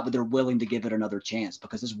work out, but they're willing to give it another chance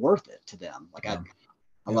because it's worth it to them. Like I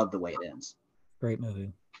love the way it ends. Great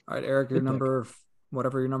movie. All right, Eric, your number,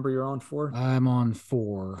 whatever your number you're on 4. I'm on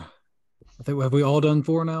 4. I think, have we all done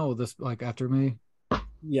 4 now? Or this like after me?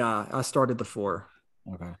 Yeah, I started the 4.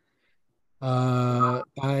 Okay. I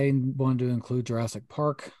wanted to include Jurassic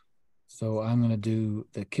Park, so I'm going to do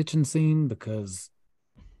the kitchen scene because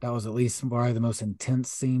that was at least probably the most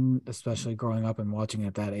intense scene, especially growing up and watching it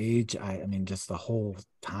at that age. I mean, just the whole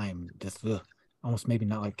time, just almost maybe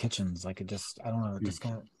not like kitchens. Like it just, I don't know, it just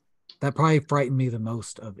kind of, that probably frightened me the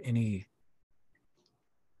most of any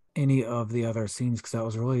of the other scenes, because that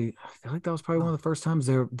was really, I feel like that was probably one of the first times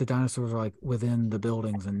the dinosaurs are like within the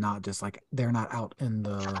buildings and not just like they're not out in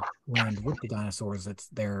the land with the dinosaurs.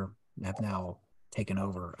 Have now taken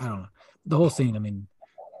over. I don't know. The whole scene, I mean,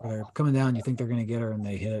 they're coming down, you think they're going to get her, and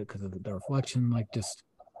they hit it because of the reflection. Like, just,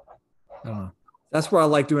 I don't know. That's where I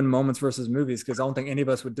like doing moments versus movies, because I don't think any of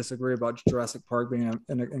us would disagree about Jurassic Park being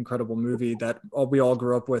an incredible movie that we all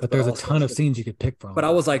grew up with. But there's a also ton of scenes you could pick from. But I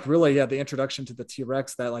was like, really, yeah, the introduction to the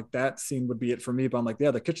T-Rex, that scene would be it for me. But I'm like,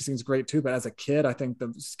 yeah, the kitchen scene's great too. But as a kid, I think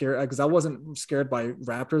the scare, because I wasn't scared by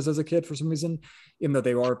raptors as a kid for some reason, even though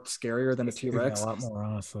they are scarier than a T-Rex. A lot more,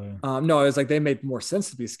 honestly. No, I was like, they made more sense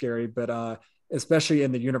to be scary, but especially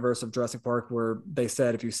in the universe of Jurassic Park, where they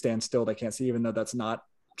said if you stand still, they can't see, even though that's not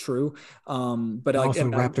true. But like, also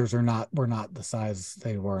raptors were not the size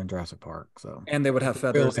they were in Jurassic Park. So, and they would have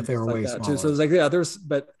feathers if they were way smaller too. So it's like, yeah,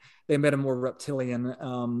 but they made them more reptilian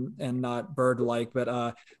and not bird-like.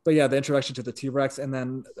 But yeah, the introduction to the T-Rex, and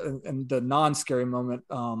then and the non-scary moment.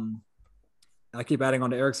 I keep adding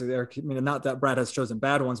on to Eric's. Eric, I mean, not that Brad has chosen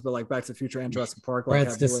bad ones, but like Back to the Future and Jurassic Park. Like,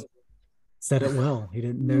 Brad's just said it well. He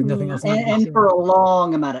didn't know nothing else. And for a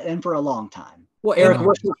long time. Well, Eric,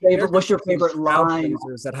 what's your favorite line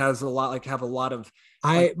that has a lot, have a lot of?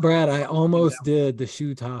 Brad, I almost did the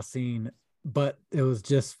shoe toss scene, but it was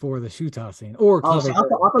just for the shoe toss scene. Or I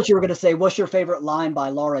thought you were going to say, what's your favorite line by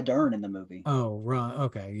Laura Dern in the movie? Oh, Run.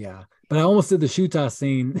 Okay, yeah, but I almost did the shoe toss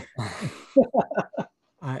scene.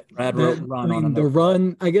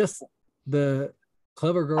 Run. I guess the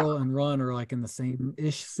Clever Girl and Run are like in the same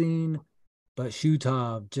ish scene, but shoe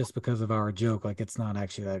toss, just because of our joke, like it's not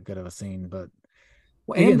actually that good of a scene, but.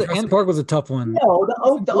 Well, and the Park was a tough one. No,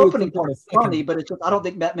 the opening part is funny, but it's just, I don't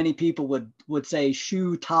think that many people would say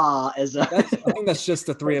 "shoe ta" as a. I think that's just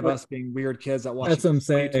the three of us being weird kids that watch. That's what I'm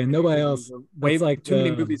saying. Nobody else. Way like too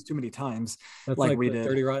many movies, too many times. That's like we did.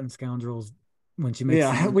 30 Rotten Scoundrels when she makes.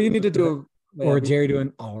 Yeah, we need to do. Or Jerry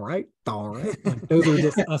doing all right. Like, those are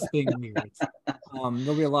just us being weird.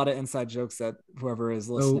 There'll be a lot of inside jokes that whoever is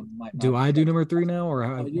listening might not. Do I do number 3 now,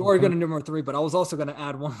 or you are going to do number 3? But I was also going to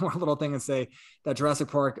add one more little thing and say that Jurassic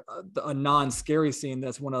Park, a non-scary scene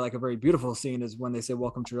that's one of like a very beautiful scene, is when they say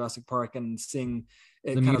 "Welcome to Jurassic Park" and sing.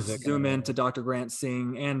 It kind of zoom into Dr. Grant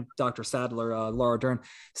sing and Dr. Sadler, Laura Dern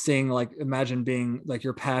sing, like, imagine being like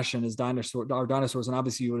your passion is dinosaurs, and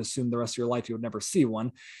obviously you would assume the rest of your life you would never see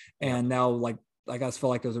one, and now like I guys feel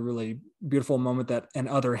like it was a really beautiful moment that in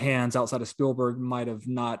other hands outside of Spielberg might have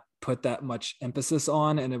not put that much emphasis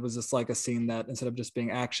on, and it was just like a scene that instead of just being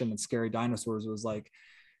action and scary dinosaurs, it was like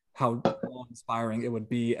how inspiring it would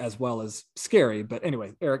be as well as scary. But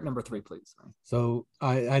anyway, Eric, number 3, please. So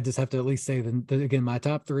I just have to at least say that again, my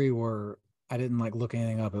top 3 were, I didn't like look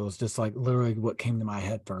anything up. It was just like literally what came to my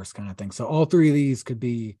head first kind of thing. So all 3 of these could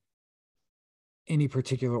be any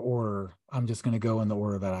particular order. I'm just going to go in the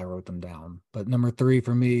order that I wrote them down. But number 3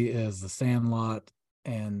 for me is The Sandlot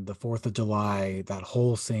and the 4th of July, that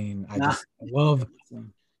whole scene. I just love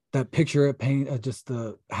that picture it paint, just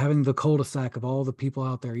the having the cul-de-sac of all the people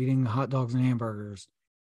out there eating hot dogs and hamburgers,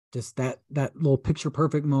 just that little picture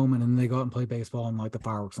perfect moment, and they go out and play baseball and like the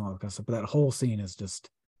fireworks and all that kind of stuff. But that whole scene is just,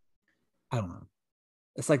 I don't know.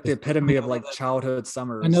 It's like the epitome of like childhood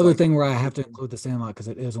summer. Another thing where I have to include The Sandlot because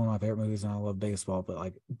it is one of my favorite movies and I love baseball. But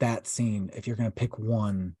like that scene, if you're gonna pick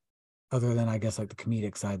one, other than I guess like the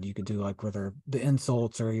comedic side, you could do like whether the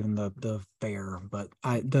insults or even the fair. But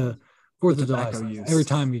the 4th of July, every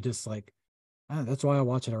time you just like, that's why I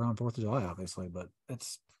watch it around 4th of July, obviously. But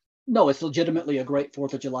it's legitimately a great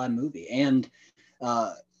 4th of July movie, and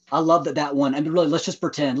I love that one. And really, let's just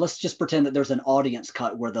pretend that there's an audience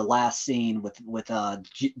cut where the last scene with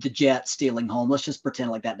the jet stealing home. Let's just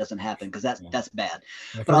pretend like that doesn't happen because that's bad.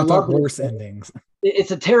 But I love worse endings.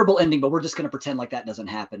 It's a terrible ending, but we're just going to pretend like that doesn't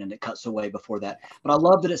happen and it cuts away before that. But I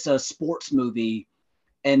love that it's a sports movie,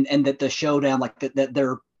 and that the showdown, like that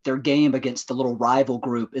their game against the little rival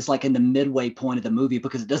group is like in the midway point of the movie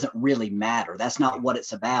because it doesn't really matter. That's not what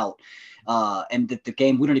it's about. And that the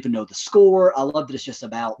game, we don't even know the score. I love that it's just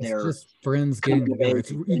about their just friends getting together.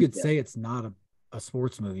 You could say it's not a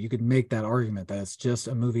sports movie. You could make that argument that it's just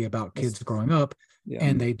a movie about kids growing up,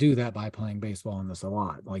 and they do that by playing baseball in this a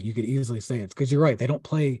lot. Like you could easily say it's because you're right. They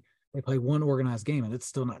play one organized game, and it's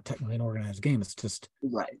still not technically an organized game. It's just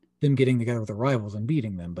them getting together with their rivals and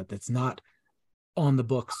beating them, but it's not on the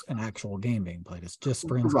books an actual game being played. It's just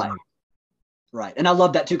friends. Right. And I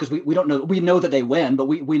love that too, because we don't know, we know that they win, but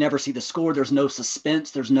we never see the score. There's no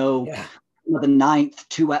suspense. There's no the ninth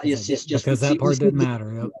 2 out. It's just because that part didn't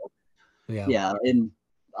matter. Yeah. And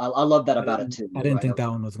I love that about it too. I didn't think that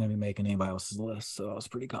one was going to be making anybody else's list, so I was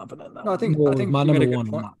pretty confident. No, I think my number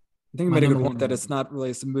one. I think you made a good point that it's not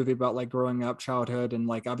really a movie about like growing up, childhood, and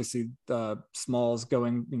like obviously the Smalls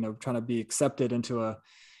going, trying to be accepted into a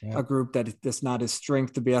group that it's not his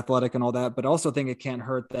strength to be athletic and all that. But I also think it can't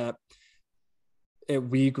hurt that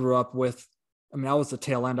we grew up with I mean, I was the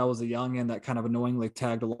tail end, I was the young end that kind of annoyingly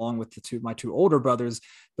tagged along with my two older brothers,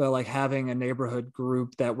 but like having a neighborhood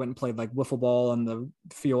group that went and played like wiffle ball in the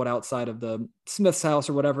field outside of the Smith's house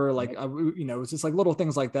or whatever, like, you know, it's just like little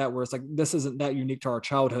things like that where it's like, this isn't that unique to our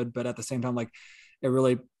childhood, but at the same time, like it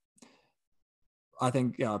really, I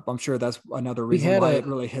think, yeah, I'm sure that's another reason why it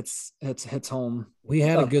really hits home. We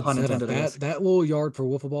had a good pun setup. intended, That little yard for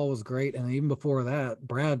wiffle ball was great. And even before that,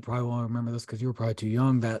 Brad probably won't remember this because you were probably too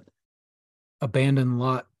young, that abandoned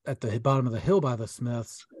lot at the bottom of the hill by the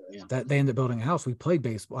Smiths, that they ended up building a house. We played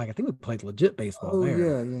baseball. Like, I think we played legit baseball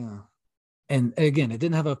there. Yeah. And again, it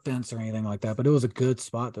didn't have a fence or anything like that, but it was a good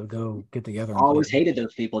spot to go get together. I always hated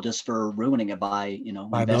those people just for ruining it by, you know,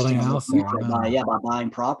 by building a house there. By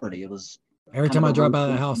buying property. It was every time I drive by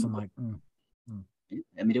the house, I'm like,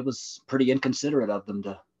 I mean, it was pretty inconsiderate of them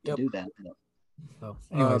to do that. So,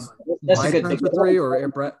 anyways, that's my turn for three, or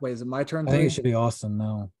Brett? Wait, is it my turn? I think it should be Austin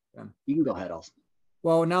now. You can go ahead, Austin.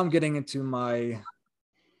 Well, now I'm getting into my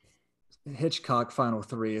Hitchcock final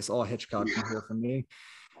three. It's all Hitchcock from here for me.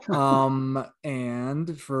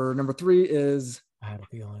 And for number three is, I had a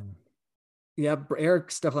feeling. Yeah,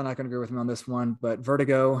 Eric's definitely not going to agree with me on this one, but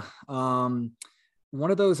Vertigo. One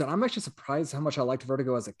of those, and I'm actually surprised how much I liked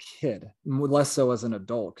Vertigo as a kid, less so as an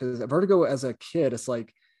adult. Because Vertigo as a kid, it's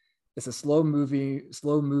like, it's a slow moving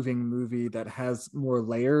movie that has more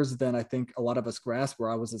layers than I think a lot of us grasp. Where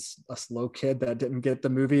I was a slow kid that didn't get the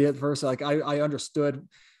movie at first. Like I understood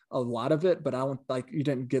a lot of it, but I don't, like, you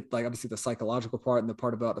didn't get, like, obviously the psychological part and the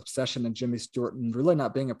part about obsession and Jimmy Stewart and really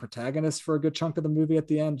not being a protagonist for a good chunk of the movie at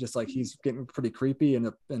the end. Just like he's getting pretty creepy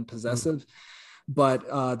and possessive. But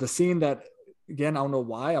the scene that, again, I don't know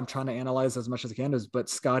why I'm trying to analyze as much as I can, but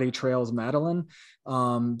Scotty trails Madeline.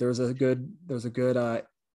 There's a good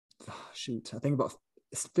I think about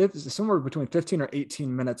somewhere between 15 or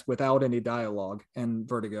 18 minutes without any dialogue in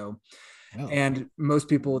Vertigo. Oh. And most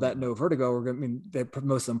people that know Vertigo,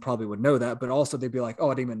 most of them probably would know that, but also they'd be like, "Oh,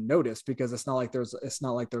 I didn't even notice," because it's not like there's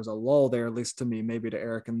a lull there, at least to me, maybe to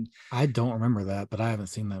Eric. And I don't remember that, but I haven't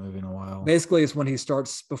seen that movie in a while. Basically, it's when he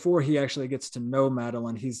starts, before he actually gets to know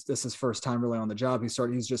Madeline. This is his first time really on the job.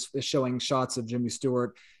 He's just showing shots of Jimmy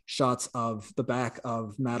Stewart, shots of the back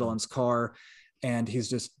of Madeline's car. And he's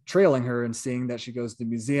just trailing her and seeing that she goes to the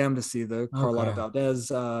museum to see the Carlotta Valdez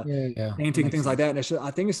painting, things like that. And I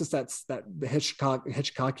think it's just that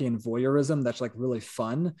Hitchcockian voyeurism that's like really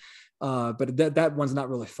fun. But that one's not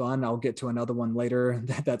really fun. I'll get to another one later.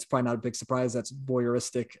 That's probably not a big surprise. That's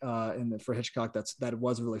voyeuristic. For Hitchcock, that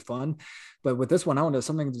was really fun. But with this one, I don't know,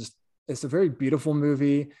 something just, it's a very beautiful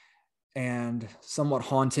movie and somewhat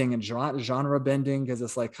haunting and genre bending, because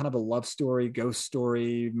it's like kind of a love story, ghost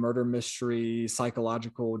story, murder mystery,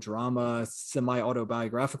 psychological drama,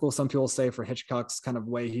 semi-autobiographical, some people say, for Hitchcock's kind of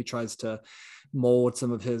way he tries to mold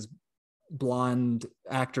some of his blonde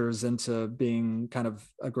actors into being kind of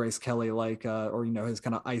a Grace Kelly like, or, you know, his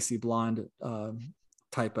kind of icy blonde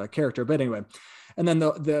type of character. But anyway, and then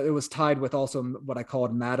it was tied with also what I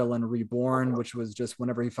called Madeline Reborn, which was just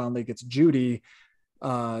whenever he finally gets Judy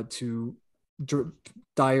to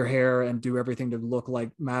dye her hair and do everything to look like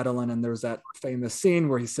Madeline. And there's that famous scene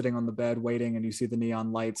where he's sitting on the bed waiting, and you see the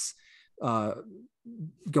neon lights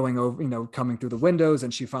going over, you know, coming through the windows,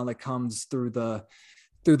 and she finally comes through the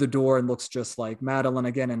door and looks just like Madeline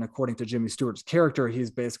again. And according to Jimmy Stewart's character, he's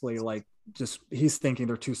basically like, he's thinking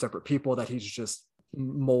they're two separate people that he's just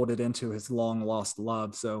molded into his long lost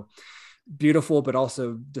love. So beautiful, but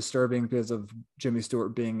also disturbing because of Jimmy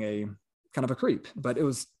Stewart being a kind of a creep. But it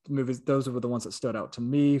was movies, those were the ones that stood out to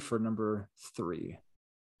me for number three.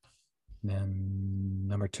 Then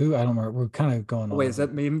number two, I don't remember. We're kind of going on. Wait, is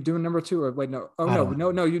that me doing number two, or wait, no? Oh,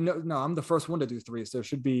 no, I'm the first one to do three, so it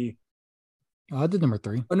should be. I did number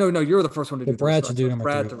three. Oh, no, you're the first one to do Brad three. Should do number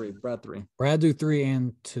Brad three. Brad do 3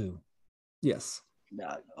 and 2. Yes.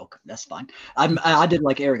 Okay, that's fine. I did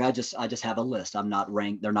like Eric. I just have a list. I'm not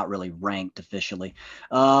ranked. They're not really ranked officially.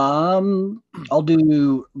 I'll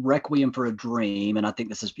do Requiem for a Dream, and I think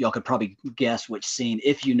this is, y'all could probably guess which scene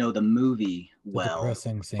if you know the movie well. The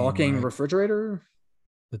depressing scene, talking right? Refrigerator.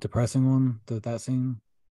 The depressing one. That scene.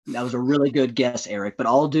 That was a really good guess, Eric. But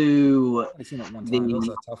I'll do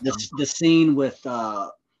the scene with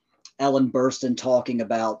Ellen Burstyn talking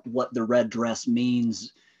about what the red dress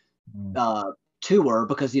means. To her,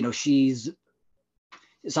 because, you know,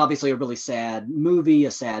 it's obviously a really sad movie,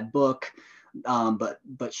 a sad book,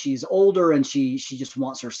 but she's older, and she just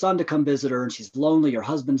wants her son to come visit her, and she's lonely. Her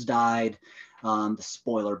husband's died. The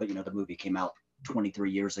spoiler, but, you know, the movie came out 23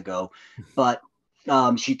 years ago. But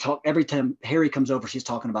every time Harry comes over, she's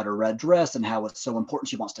talking about her red dress and how it's so important.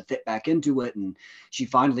 She wants to fit back into it, and she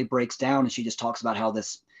finally breaks down, and she just talks about how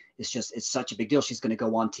this it's such a big deal. She's going to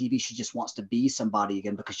go on TV. She just wants to be somebody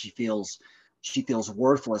again because she feels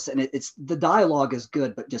worthless. And it's the dialogue is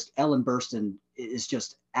good, but just Ellen Burstyn is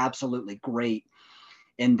just absolutely great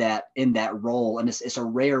in that role. And it's a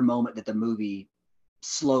rare moment that the movie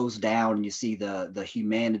slows down and you see the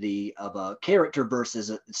humanity of a character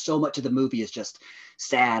versus so much of the movie is just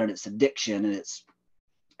sad and it's addiction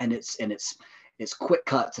and it's quick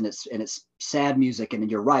cuts and it's sad music. And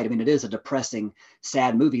you're right. I mean, it is a depressing,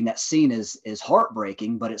 sad movie. And that scene is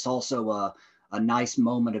heartbreaking, but it's also a nice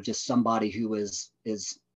moment of just somebody who is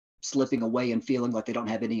slipping away and feeling like they don't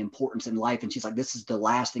have any importance in life. And she's like, this is the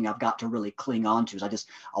last thing I've got to really cling on to. Is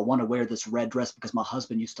I want to wear this red dress because my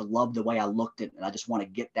husband used to love the way I looked at it. And I just want to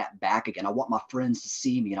get that back again. I want my friends to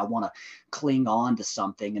see me and I want to cling on to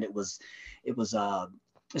something. And it's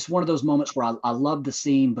one of those moments where I love the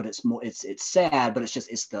scene, but it's sad, but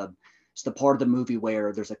it's the part of the movie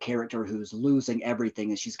where there's a character who's losing everything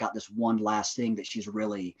and she's got this one last thing that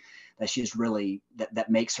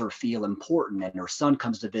makes her feel important. And her son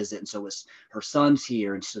comes to visit, and so her son's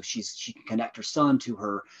here, and so she can connect her son to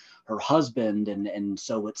her husband, and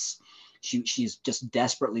so she's just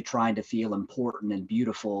desperately trying to feel important and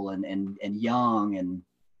beautiful and young, and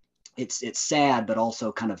it's sad but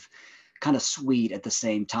also kind of sweet at the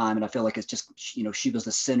same time. And I feel like it's just, she was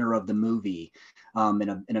the center of the movie,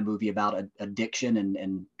 in a movie about addiction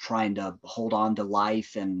and trying to hold on to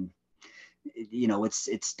life. And,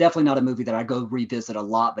 it's definitely not a movie that I go revisit a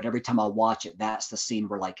lot, but every time I watch it, that's the scene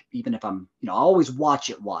where, like, even if I'm, I always watch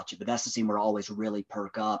it, but that's the scene where I always really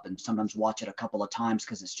perk up and sometimes watch it a couple of times.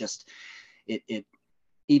 Cause it's just, it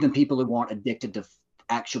even people who aren't addicted to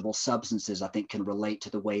actual substances, I think, can relate to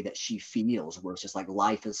the way that she feels, where it's just like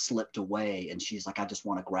life has slipped away and she's like, I just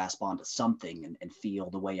want to grasp onto something and feel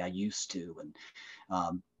the way I used to. And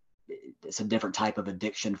it's a different type of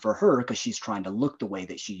addiction for her because she's trying to look the way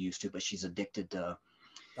that she used to, but she's addicted to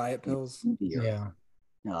diet pills. Yeah.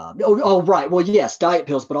 Right. Well, yes, diet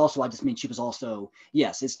pills, but also I just mean she was also,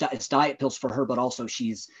 yes, it's diet pills for her, but also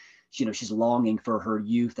she's longing for her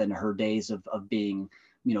youth and her days of being,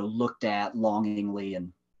 looked at longingly,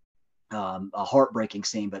 and a heartbreaking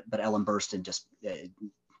scene, but Ellen Burstyn just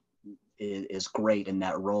is great in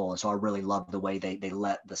that role. And so I really love the way they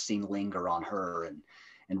let the scene linger on her and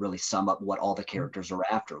really sum up what all the characters are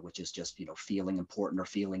after, which is just, feeling important or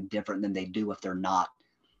feeling different than they do if they're not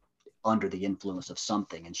under the influence of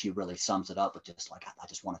something. And she really sums it up with just like, I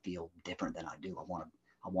just want to feel different than I do. I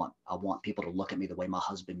want people to look at me the way my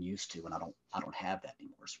husband used to, and I don't have that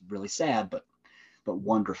anymore. It's really sad, but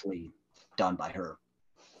wonderfully done by her.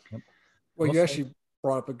 Well, you actually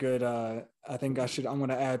brought up a good, I think I'm going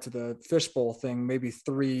to add to the fishbowl thing, maybe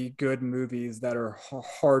 3 good movies that are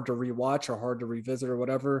hard to rewatch or hard to revisit or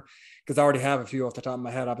whatever, because I already have a few off the top of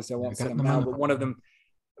my head. Obviously I won't say them now, but one of them,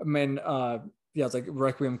 I mean, it's like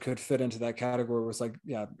Requiem could fit into that category where it's like,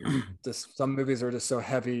 just some movies are just so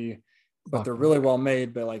heavy, but they're really well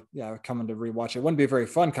made, but like, coming to rewatch it wouldn't be a very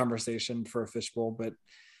fun conversation for a fishbowl, but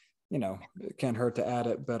it can't hurt to add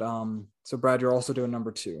it. But so Brad, you're also doing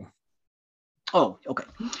number 2. Oh, okay.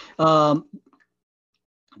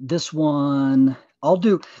 This one, I'll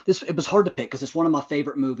do this. It was hard to pick because it's one of my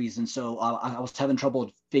favorite movies. And so I was having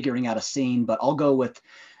trouble figuring out a scene, but I'll go with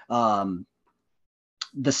the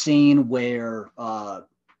scene where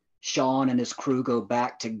Shaun and his crew go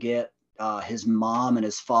back to get his mom and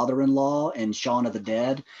his father-in-law in Shaun of the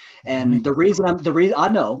Dead. And the reason I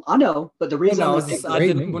know, but the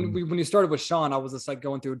reason when you started with Shaun, I was just like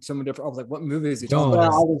going through so many different, I was like, what movie is he talking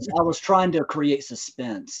about? I was trying to create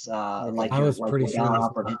suspense, like I was pretty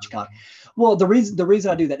sure for Hitchcock. Well, the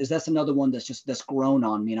reason I do that is that's another one that's grown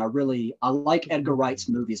on me. And I like Edgar Wright's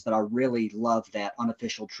movies, but I really love that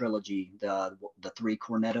unofficial trilogy, the 3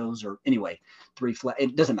 Cornettos, or anyway,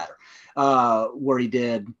 it doesn't matter, where he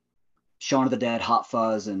did Shaun of the Dead, Hot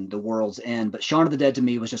Fuzz, and The World's End. But Shaun of the Dead to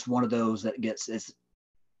me was just one of those that is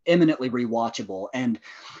eminently rewatchable. And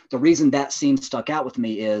the reason that scene stuck out with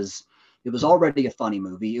me is it was already a funny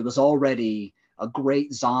movie. It was already a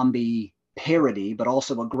great zombie parody, but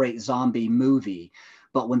also a great zombie movie.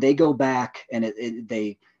 But when they go back and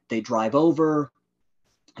they drive over,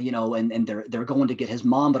 and they're going to get his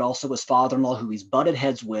mom, but also his father-in-law, who he's butted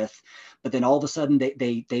heads with. But then all of a sudden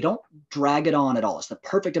they don't drag it on at all. It's the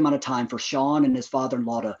perfect amount of time for Shaun and his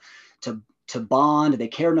father-in-law to bond. They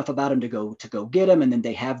care enough about him to go get him. And then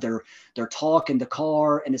they have their talk in the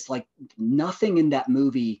car. And it's like nothing in that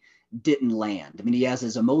movie didn't land. I mean, he has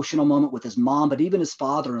his emotional moment with his mom, but even his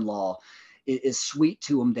father-in-law is sweet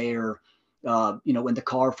to him there, in the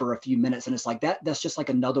car for a few minutes. And it's like that's just like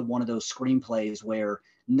another one of those screenplays where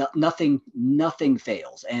nothing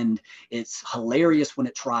fails, and it's hilarious when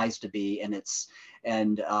it tries to be, and it's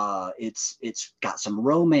got some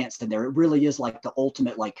romance in there. It really is like the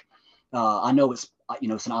ultimate, like I know it's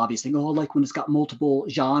it's an obvious thing, like when it's got multiple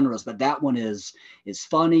genres, but that one is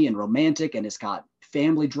funny and romantic, and it's got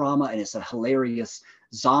family drama, and it's a hilarious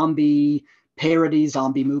zombie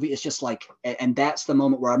movie. It's just like, and that's the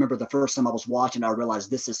moment where I remember the first time I was watching, I realized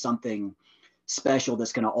this is something special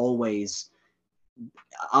that's going to always,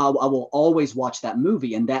 I will always watch that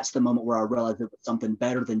movie. And that's the moment where I realized it was something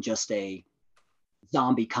better than just a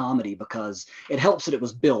zombie comedy, because it helps that it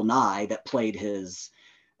was Bill Nye that played his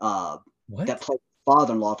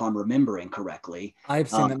father-in-law, if I'm remembering correctly. I've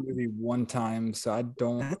seen that movie one time, so I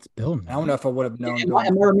don't. That's Bill Nye. I don't know if I would have known. Am I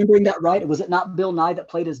remembering that right? Was it not Bill Nye that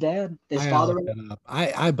played his dad, his father?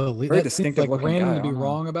 I believe very that distinctive. Like random to be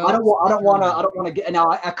wrong about. I don't want to get. Now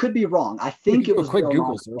I could be wrong. I think it was a quick Bill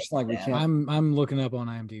Google Nye. search. Like we can't. I'm looking up on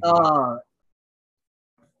IMDb.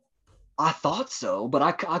 I thought so, but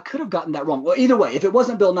I could have gotten that wrong. Well, either way, if it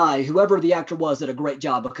wasn't Bill Nye, whoever the actor was did a great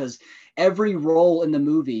job, because every role in the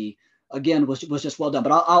movie, again, was just well done.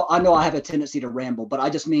 But I know I have a tendency to ramble, but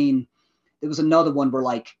I just mean there was another one where,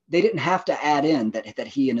 like, they didn't have to add in that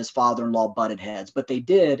he and his father-in-law butted heads, but they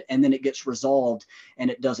did, and then it gets resolved and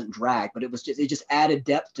it doesn't drag. But it just added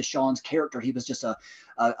depth to Sean's character. He was just a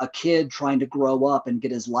kid trying to grow up and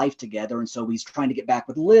get his life together, and so he's trying to get back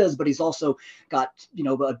with Liz, but he's also got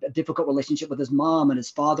a difficult relationship with his mom and his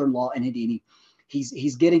father-in-law, and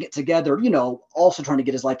he's getting it together, also trying to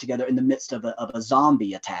get his life together in the midst of a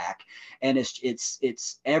zombie attack. And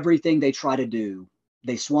it's everything they try to do.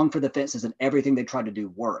 They swung for the fences, and everything they try to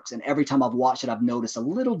do works. And every time I've watched it, I've noticed a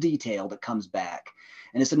little detail that comes back.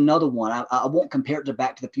 And it's another one. I won't compare it to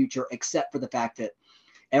Back to the Future, except for the fact that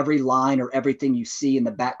every line or everything you see in the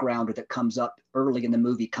background or that comes up early in the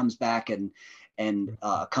movie comes back and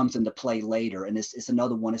comes into play later. And it's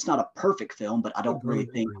another one. It's not a perfect film, but I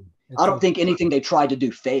don't think anything they tried to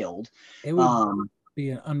do failed. It would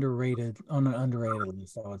be on an underrated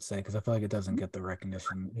list, I would say, because I feel like it doesn't get the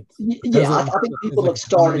recognition. I think people have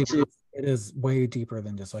started to. It is way deeper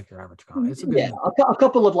than just like your average comedy. It's a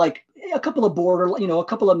couple of border, a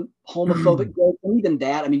couple of homophobic jokes, and even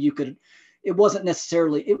that. I mean, it wasn't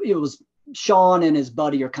necessarily. It was Sean and his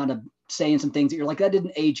buddy are kind of saying some things that you're like, that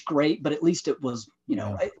didn't age great, but at least it was,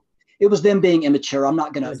 it was them being immature. I'm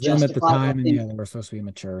not going to justify at the time, and they were supposed to be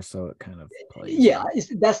immature, so it kind of plays. Yeah,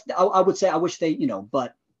 I would say, I wish they,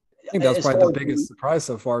 but I think that's probably the biggest surprise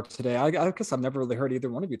so far today. I guess I've never really heard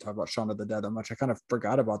either one of you talk about Shaun of the Dead that much. I kind of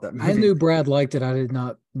forgot about that movie. I knew Brad liked it. I did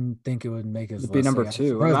not think it would make his list. Be number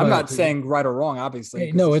two. I'm not saying right or wrong,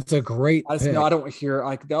 obviously. No, it's a great. I don't hear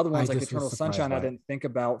like the other ones, like Eternal Sunshine. I didn't think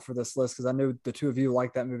about for this list because I knew the two of you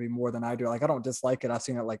like that movie more than I do. Like I don't dislike it. I've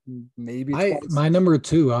seen it like maybe twice. My number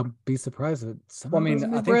two. I'll be surprised if someone I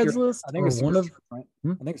think Brad's list. I think it's one of. Right?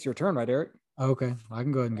 I think it's your turn, right, Eric? Okay, I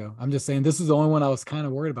can go ahead and go. I'm just saying this is the only one I was kind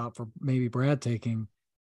of worried about for maybe Brad taking,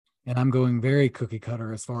 and I'm going very cookie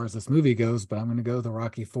cutter as far as this movie goes, but I'm going to go the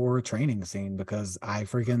Rocky IV training scene because I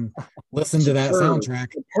freaking listened to that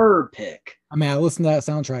soundtrack. Superb pick. I mean, I listen to that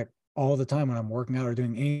soundtrack all the time when I'm working out or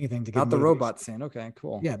doing anything to get out the robot scene. Okay,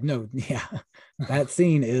 cool. Yeah, that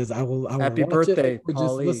scene is. I will. Happy birthday, or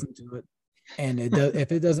just listen to it. And it does,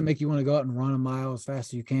 if it doesn't make you want to go out and run a mile as fast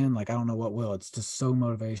as you can, like I don't know what will. It's just so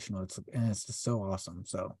motivational. It's just so awesome.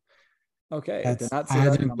 So okay, I had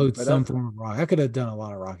to include some form of Rocky. I could have done a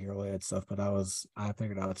lot of Rocky related stuff, but I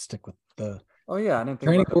figured I would stick with the. Oh yeah, I didn't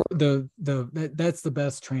think training. That's the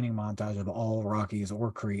best training montage of all Rockies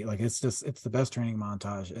or Creed. Like it's the best training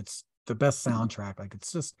montage. It's the best soundtrack. Like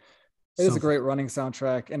it's just. It is a great running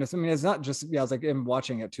soundtrack, and it's not just. I was like, in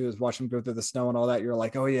watching it too, is watching go through the snow and all that. You're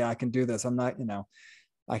like, oh yeah, I can do this. I'm not,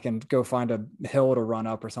 I can go find a hill to run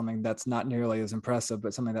up or something that's not nearly as impressive,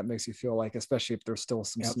 but something that makes you feel like, especially if there's still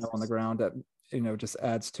some snow on the ground, that just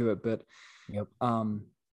adds to it. But and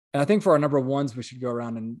I think for our number ones, we should go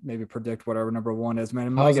around and maybe predict whatever number one is.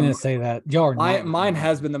 Man, I was going to say that. Mine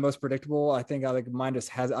has been the most predictable. I think mine just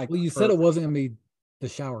has. Well, you said it wasn't going to be the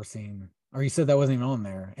shower scene. Or you said that wasn't even on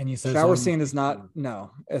there, and you said shower scene is not.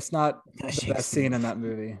 No, it's not the best scene in that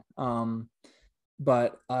movie.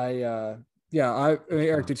 But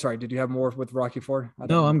Eric, did you have more with Rocky IV?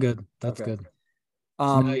 No, I'm good. That's good.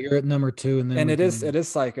 So now you're at number two, and then it is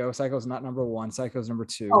Psycho. Psycho's not number one. Psycho's number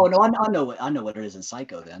two. Oh no, I know what it is in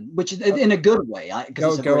Psycho then, which is in a good way. What do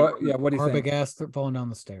you think? Arbogast falling down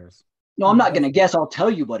the stairs. No, I'm not going to guess. I'll tell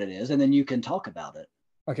you what it is, and then you can talk about it.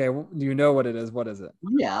 Okay, well, you know what it is. What is it?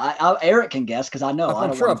 Yeah, Eric can guess because I know.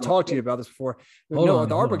 I'm sure I've talked to you about this before. The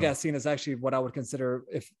Arbogast scene is actually what I would consider.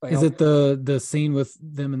 Is it the scene with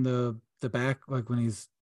them in the back, like when he's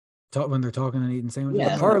when they're talking and eating sandwiches.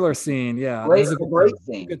 Yeah, The parlor scene, yeah. Great, That's a great scene.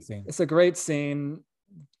 scene. Good scene. It's a great scene.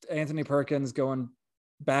 Anthony Perkins going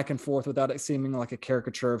back and forth without it seeming like a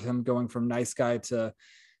caricature of him going from nice guy to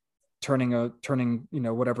turning,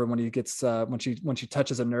 whatever, when he gets when she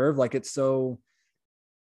touches a nerve. Like, it's so,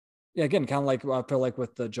 yeah, again, kind of like I feel like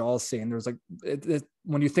with the Jaws scene, there's like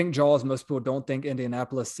when you think Jaws, most people don't think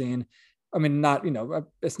Indianapolis scene. I mean, not,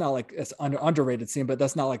 it's not like it's underrated scene, but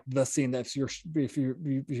that's not like the scene that if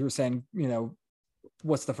you're saying,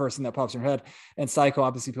 what's the first thing that pops in your head. And Psycho,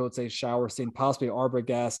 obviously people would say shower scene, possibly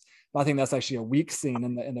Arbogast, but I think that's actually a weak scene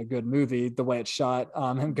in a good movie, the way it's shot,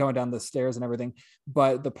 him going down the stairs and everything.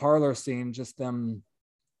 But the parlor scene, just them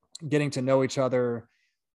getting to know each other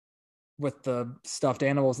with the stuffed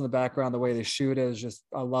animals in the background, the way they shoot it is just,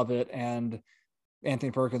 I love it. And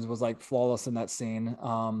Anthony Perkins was like flawless in that scene.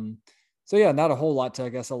 So yeah, not a whole lot to, I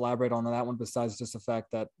guess, elaborate on that one, besides just the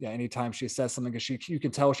fact that, yeah, anytime she says something, because you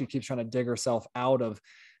can tell she keeps trying to dig herself out of,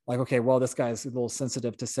 like, okay, well, this guy's a little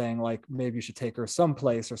sensitive to saying, like, maybe you should take her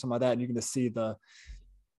someplace or something like that. And you can just see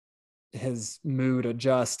his mood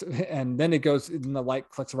adjust. And then it goes, and the light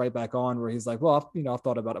clicks right back on where he's like, well, I've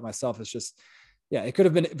thought about it myself. It's just, yeah, it could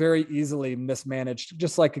have been very easily mismanaged.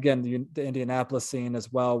 Just like, again, the Indianapolis scene as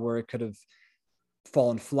well, where it could have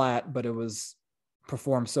fallen flat, but it was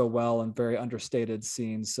performed so well and very understated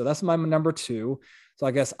scenes. So that's my number 2. So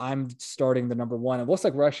I guess I'm starting the number 1. It looks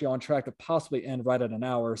like we're actually on track to possibly end right at an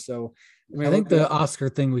hour. So I think the Oscar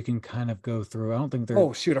thing we can kind of go through. I don't think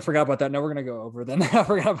Oh shoot, I forgot about that. No, we're gonna go over then. I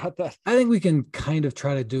forgot about that. I think we can kind of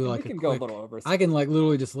try to do like we can go a little over. I can like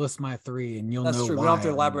literally just list my 3 and you'll know. That's true. We don't have to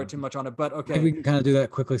elaborate too much on it, but okay. We can kind of do that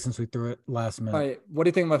quickly since we threw it last minute. All right. What do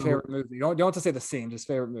you think of my favorite movie? You don't have to say the scene, just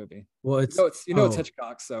favorite movie. Well, it's it's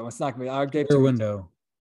Hitchcock, so it's not gonna be. I gave Rear Window.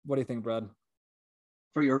 What do you think, Brad?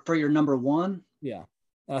 For your number 1? Yeah.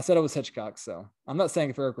 And I said it was Hitchcock, so I'm not saying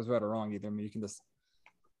if Eric was right or wrong either. I mean, you can just.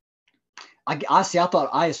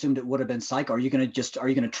 I assumed it would have been Psycho. Are you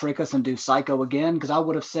gonna trick us and do Psycho again? Because I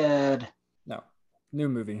would have said no. New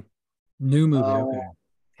movie. Okay.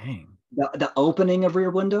 Dang. The opening of Rear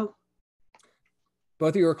Window. Both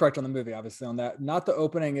of you were correct on the movie, obviously, on that. Not the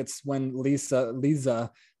opening. It's when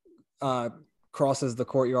Lisa crosses the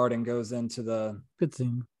courtyard and goes into the good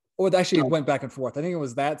scene. Oh, it actually went back and forth. I think it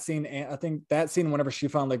was that scene. And I think that scene, whenever she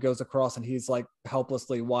finally goes across and he's like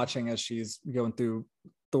helplessly watching as she's going through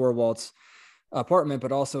Thorwald's apartment,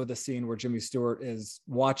 but also the scene where Jimmy Stewart is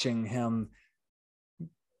watching him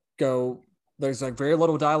go. There's like very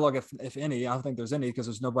little dialogue, if any. I don't think there's any, because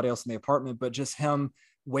there's nobody else in the apartment, but just him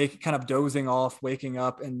kind of dozing off, waking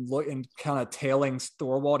up and kind of tailing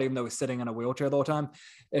Thorwald, even though he's sitting in a wheelchair the whole time.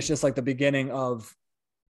 It's just like the beginning of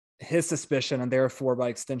his suspicion, and therefore by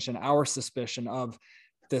extension our suspicion of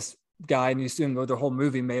this guy. And you assume the whole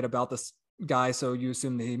movie made about this guy, so you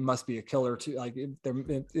assume that he must be a killer too. Like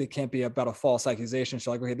it can't be about a false accusation.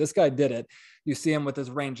 So like, okay, this guy did it. You see him with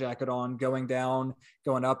his rain jacket on, going down,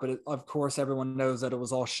 going up, but of course everyone knows that it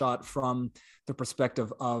was all shot from the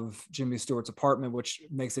perspective of Jimmy Stewart's apartment, which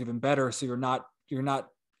makes it even better. So you're not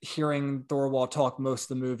hearing Thorwald talk most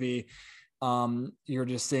of the movie. You're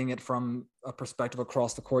just seeing it from a perspective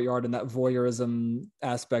across the courtyard, and that voyeurism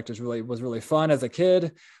aspect was really fun as a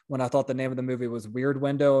kid. When I thought the name of the movie was Weird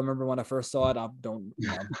Window, I remember when I first saw it.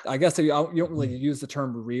 I guess you don't really use the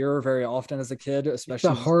term rear very often as a kid,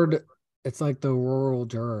 especially. It's like the rural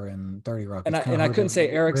juror in 30 Rock. And I couldn't say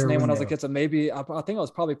Eric's name when I was a kid, so maybe I think I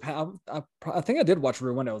was probably I think I did watch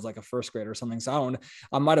Rear Window. I was like a first grader or something. So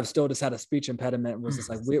I might have still just had a speech impediment. It was just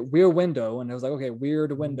like Weird Window, and it was like, okay,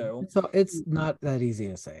 Weird Window. So it's not that easy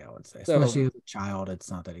to say, I would say, especially as a child.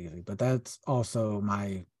 It's not that easy, but that's also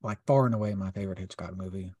my far and away my favorite Hitchcock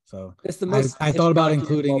movie. So it's the most. I thought about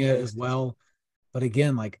including it as well, but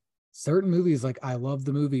again, like certain movies, like I love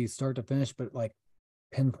the movie start to finish, but like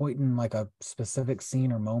pinpointing like a specific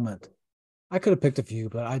scene or moment, I could have picked a few,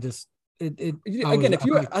 but I think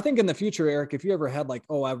in the future, Eric, if you ever had like,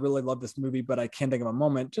 oh, I really love this movie, but I can't think of a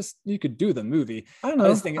moment, just you could do the movie. I don't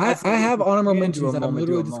know. I have honorable mentions that I'm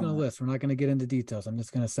literally just going to list. We're not going to get into details. I'm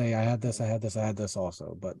just going to say I had this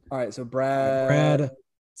also. But all right, so Brad,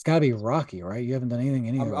 it's got to be Rocky, right? You haven't done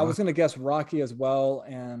anything. I was going to guess Rocky as well,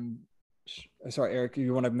 and. Sorry, Eric,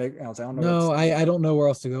 you want to make? I don't know. No, I don't know where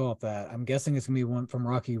else to go off that. I'm guessing it's gonna be one from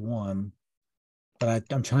Rocky 1, but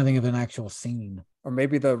I'm trying to think of an actual scene. Or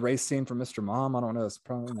maybe the race scene from Mr. Mom. I don't know. It's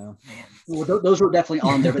probably no. Well, those were definitely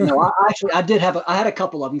on there, but no, I had a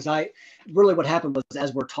couple of them, because what happened was,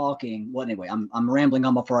 as we're talking. Well, anyway, I'm rambling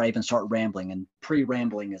on before I even start rambling, and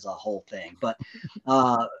pre-rambling is a whole thing. But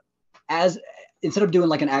instead of doing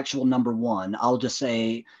like an actual number 1, I'll just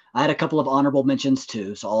say I had a couple of honorable mentions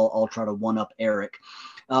too, so I'll try to one up Eric.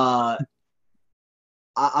 Uh,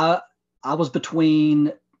 I I was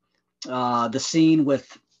between the scene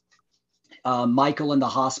with Michael in the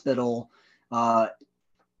hospital, uh,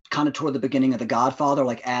 kind of toward the beginning of The Godfather,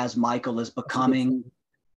 like as Michael is becoming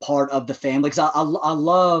part of the family. Because I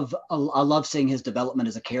love seeing his development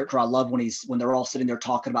as a character. I love when they're all sitting there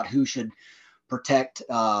talking about who should protect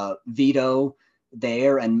Vito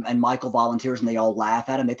there, and Michael volunteers, and they all laugh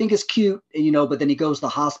at him. They think it's cute, but then he goes to the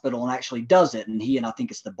hospital and actually does it. And I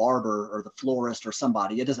think it's the barber or the florist or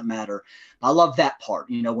somebody, it doesn't matter. I love that part,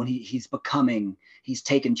 when he's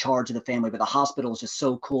taken charge of the family. But the hospital is just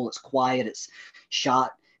so cool. It's quiet. It's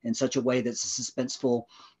shot in such a way that's suspenseful.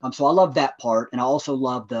 So I love that part. And I also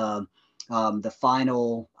love the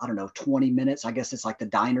final, I don't know, 20 minutes. I guess it's like the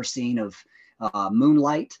diner scene of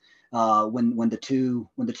Moonlight. When the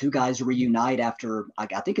two guys reunite after, I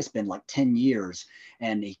think it's been like 10 years,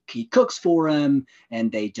 and he cooks for him, and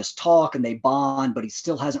they just talk and they bond, but he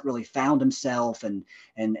still hasn't really found himself, and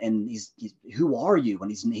he's who are you? And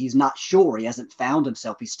he's not sure. He hasn't found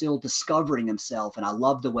himself. He's still discovering himself. And I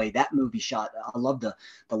love the way that movie shot. I love the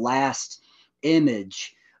last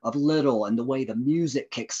image of Little and the way the music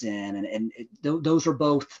kicks in, and those are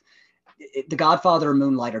both. The Godfather and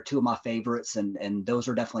Moonlight are two of my favorites, and those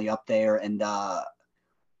are definitely up there. And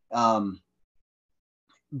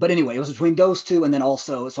but anyway, it was between those two, and then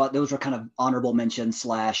also, so those are kind of honorable mentions /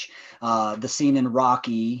 the scene in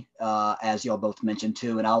Rocky, as y'all both mentioned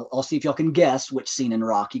too. And I'll see if y'all can guess which scene in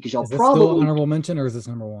Rocky, because y'all probably still honorable mention, or is this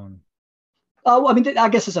number one? Oh, I mean, I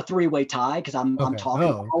guess it's a 3-way tie because I'm talking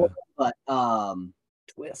okay. But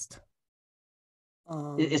twist.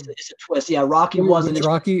 It's a twist. Yeah, Rocky wasn't. It's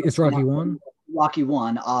Rocky 1. Rocky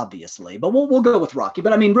 1, obviously, but we'll go with Rocky.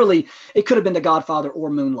 But I mean, really, it could have been The Godfather or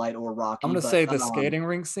Moonlight or Rocky. I'm gonna say the skating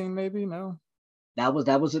rink scene, maybe. No, that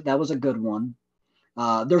was a good one.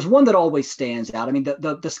 There's one that always stands out. I mean,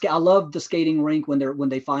 I love the skating rink when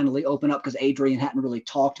they finally open up, because Adrian hadn't really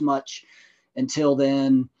talked much until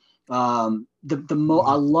then. I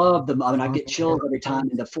love them. I mean, I get chills every time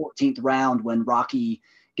in the 14th round when Rocky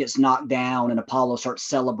gets knocked down and Apollo starts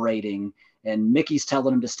celebrating, and Mickey's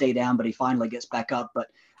telling him to stay down, but he finally gets back up. But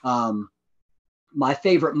my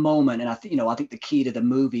favorite moment, and I think the key to the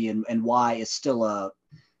movie and why it still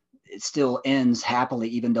ends happily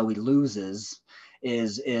even though he loses,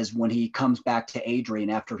 is when he comes back to Adrian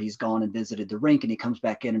after he's gone and visited the rink, and he comes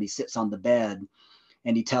back in and he sits on the bed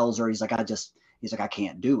and he tells her, he's like, I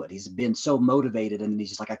can't do it. He's been so motivated, and he's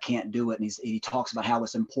just like, I can't do it. And he talks about how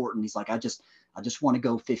it's important. He's like, I just want to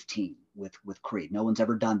go 15 with Creed. No one's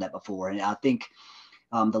ever done that before. And I think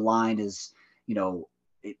the line is,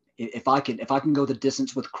 if I can go the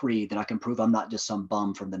distance with Creed, then I can prove I'm not just some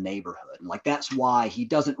bum from the neighborhood. And like, that's why he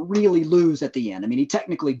doesn't really lose at the end. I mean, he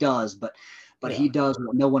technically does, but he does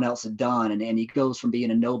what no one else had done. And he goes from being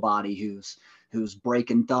a nobody who's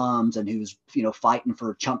breaking thumbs and who's, fighting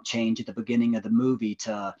for chump change at the beginning of the movie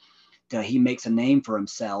to he makes a name for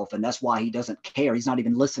himself. And that's why he doesn't care. He's not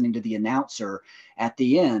even listening to the announcer at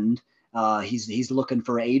the end. He's looking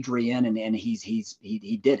for Adrian, and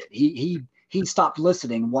he did it. He stopped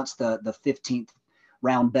listening once the 15th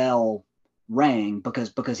round bell rang,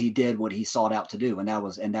 because he did what he sought out to do. And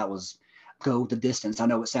that was go the distance. I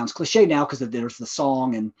know it sounds cliche now because there's the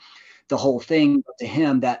song and the whole thing, but to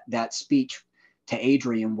him, that speech to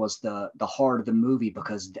Adrian was the heart of the movie,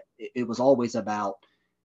 because it was always about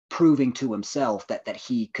proving to himself that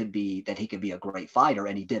he could be a great fighter.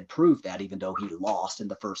 And he did prove that, even though he lost in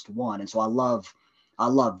the first one. And so I love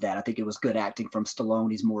that. I think it was good acting from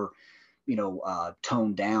Stallone. He's more,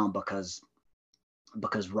 toned down because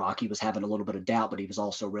Rocky was having a little bit of doubt, but he was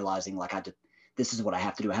also realizing, like, this is what I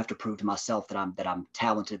have to do. I have to prove to myself that I'm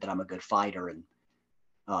talented, that I'm a good fighter. And,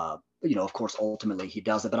 of course, ultimately he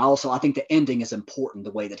does it. But I think the ending is important,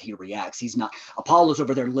 the way that he reacts. He's not, Apollo's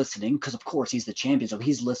over there listening, because of course he's the champion. So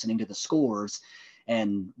he's listening to the scores.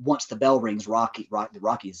 And once the bell rings,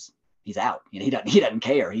 Rocky's he's out. He doesn't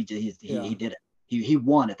care. He did it. He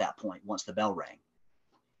won at that point once the bell rang.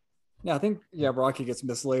 Yeah, I think Rocky gets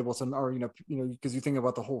mislabeled, or because you think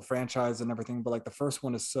about the whole franchise and everything, but like the first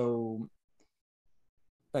one is so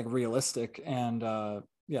like realistic, and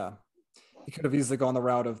he could have easily gone the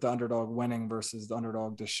route of the underdog winning versus the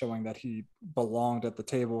underdog just showing that he belonged at the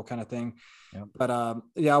table, kind of thing. Yeah. But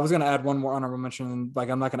I was gonna add one more honorable mention. Like,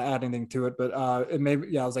 I'm not gonna add anything to it, but it may.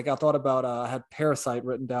 I was like, I thought about I had Parasite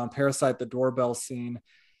written down. Parasite, the doorbell scene.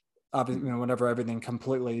 Obviously, whenever everything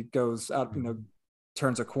completely goes out,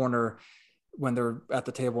 turns a corner when they're at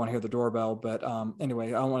the table and hear the doorbell. But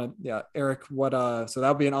anyway, I want to, Eric, what so that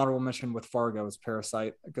would be an honorable mention with Fargo's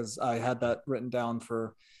Parasite, because I had that written down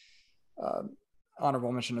for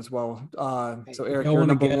honorable mention as well. So Eric, Y'all you're wanna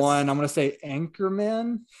number guess? one. I'm gonna say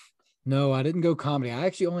Anchorman. No, I didn't go comedy. I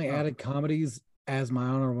actually only Oh. added comedies as my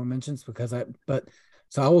honorable mentions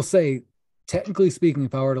so I will say, technically speaking,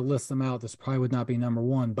 if I were to list them out, this probably would not be number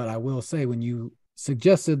one. But I will say, when you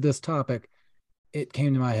suggested this topic, it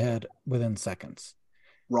came to my head within seconds.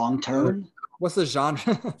 Wrong turn. What's the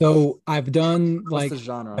genre? So I've done What's like the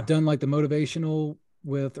genre? I've done like the motivational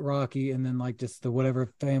with Rocky, and then like just the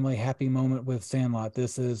whatever family happy moment with Sandlot.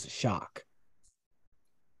 This is Shock.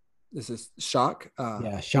 This is Shock.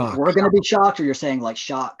 Yeah, Shock. We're gonna be shocked, or you're saying like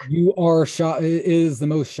shock? You are shocked. It is the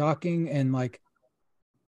most shocking, and like,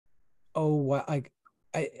 oh, like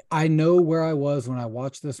I know where I was when I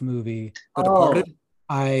watched this movie. The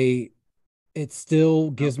Departed. It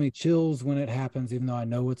still gives me chills when it happens, even though I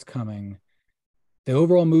know it's coming. The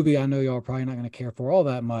overall movie, I know y'all are probably not going to care for all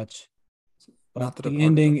that much, but Not The the Departed.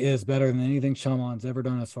 ending is better than anything Shyamalan's ever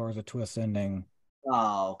done as far as a twist ending.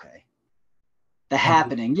 Oh, okay. The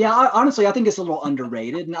Happening. Yeah, honestly, I think it's a little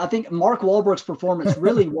underrated, and I think Mark Wahlberg's performance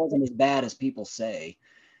really wasn't as bad as people say.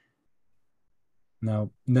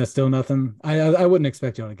 No, that's still nothing. I wouldn't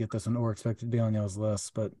expect y'all to get this one or expect it to be on y'all's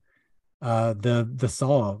list, but the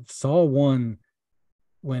Saw one,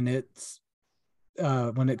 when it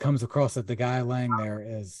comes across that the guy laying there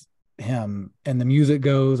is him and the music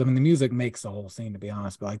goes, I mean, the music makes the whole scene, to be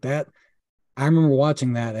honest, but like that, I remember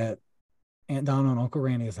watching that at Aunt Donna and Uncle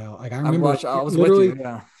Randy's house. Like I remember I was literally with you.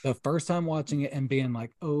 Yeah. the first time watching it and being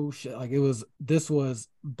like, oh shit, like this was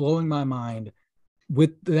blowing my mind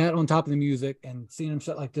with that on top of the music and seeing him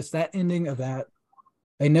shut, like just that ending of that.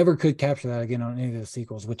 They never could capture that again on any of the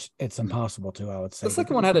sequels, which it's impossible to, I would say. The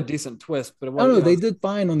second one had a decent twist, but it No, wasn't. they did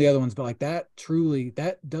fine on the other ones, but like that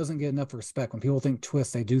doesn't get enough respect. When people think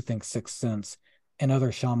twist, they do think Sixth Sense and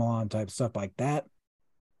other Shyamalan type stuff like that.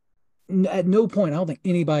 At no point, I don't think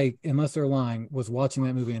anybody, unless they're lying, was watching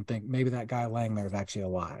that movie and think maybe that guy laying there is actually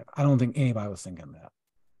alive. I don't think anybody was thinking that.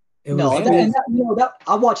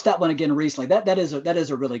 I watched that one again recently. That is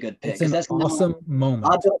a really good pick. It's an awesome moment.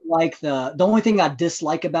 I don't like the only thing I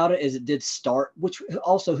dislike about it is it did start, which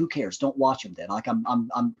also who cares? Don't watch them then. Like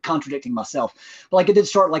I'm contradicting myself. But like it did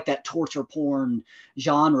start like that torture porn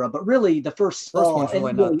genre, but really the first one's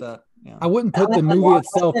really not that. Yeah. I wouldn't put the movie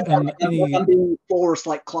itself in any. I'm being forced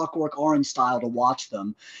like Clockwork Orange style to watch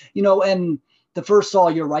them, and. The first Saw,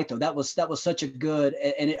 you're right though. That was such a good,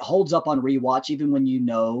 and it holds up on rewatch even when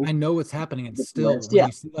I know it's happening, and still, yeah.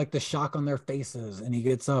 You see like the shock on their faces, and he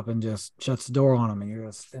gets up and just shuts the door on him,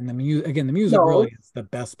 and the music really is the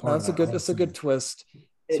best part. That's a good twist,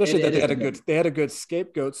 especially that they had a good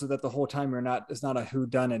scapegoat, so that the whole time it's not a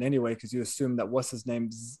whodunit anyway, because you assume that what's his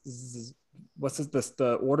name,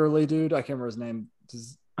 the orderly dude, I can't remember his name.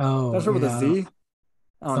 That's with a Z.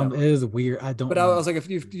 It is weird. I don't. But know. I was like, if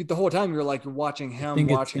you the whole time you're like watching him,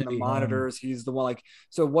 watching the monitors. He's the one like.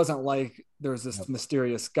 So it wasn't like there's this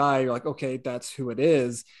mysterious guy. You're like, okay, that's who it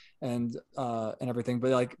is, and everything.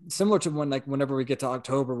 But like similar to whenever we get to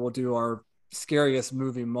October, we'll do our scariest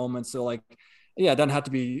movie moments. So like, yeah, it doesn't have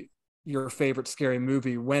to be your favorite scary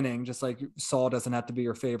movie winning. Just like Saw doesn't have to be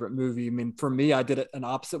your favorite movie. I mean, for me, I did it an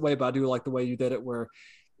opposite way, but I do like the way you did it, where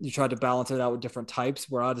you tried to balance it out with different types,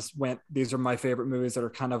 where I just went, these are my favorite movies that are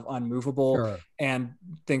kind of unmovable, and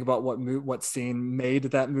think about what scene made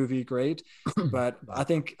that movie great. But I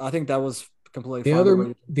think that was completely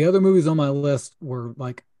fine. The other movies on my list were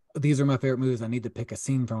like, these are my favorite movies. I need to pick a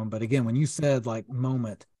scene from them. But again, when you said like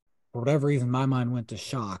moment, for whatever reason, my mind went to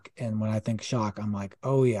Shock. And when I think Shock, I'm like,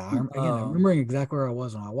 oh yeah. I'm remembering exactly where I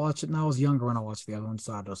was when I watched it. And I was younger when I watched the other one,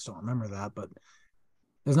 so I just don't remember that. But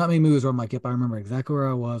there's not many movies where I'm like, yep, I remember exactly where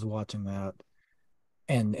I was watching that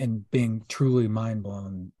and being truly mind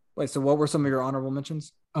blown. Wait, so what were some of your honorable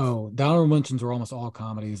mentions? Oh, the honorable mentions were almost all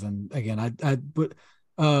comedies. And again, I put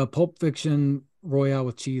Pulp Fiction, Royale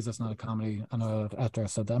with Cheese. That's not a comedy. I know after I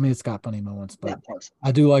said that. I mean, it's got funny moments, but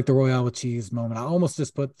I do like the Royale with Cheese moment. I almost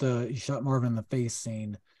just put you shot Marvin in the face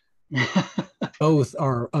scene. Both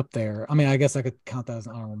are up there. I mean, I guess I could count that as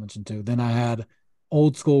an honorable mention too. Then I had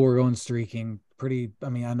Old School, We're Going Streaking. I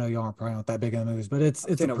mean, I know y'all aren't probably not that big in the movies, but it's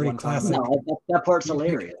a pretty classic. No, that part's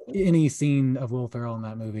hilarious. Any scene of Will Ferrell in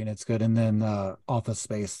that movie, and it's good. And then Office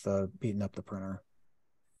Space, the beating up the printer.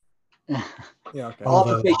 Yeah, okay.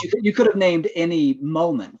 Office Space. You could have named any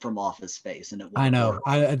moment from Office Space, and it. I know.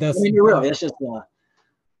 You're really. It's just.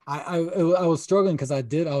 I was struggling because I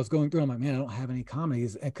was going through. I'm like, man, I don't have any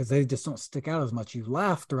comedies because they just don't stick out as much. You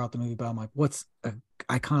laugh throughout the movie, but I'm like, what's an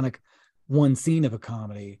iconic one scene of a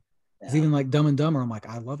comedy? It's even like Dumb and Dumber. I'm like,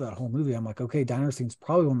 I love that whole movie. I'm like, okay, Diner Scene's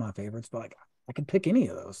probably one of my favorites, but like, I could pick any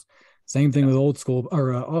of those. Same thing with Old School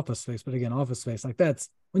or Office Space. But again, Office Space, like that's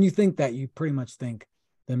when you think that, you pretty much think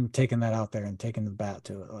them taking that out there and taking the bat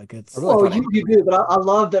to it. Like it's you do, but I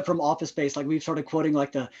love that from Office Space. Like we've started quoting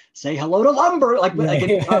like the "Say hello to Lumber." Like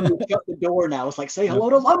anytime we shut the door now, it's like "Say hello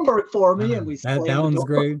to Lumber for me," and we that one's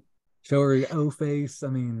great. Show her O face. I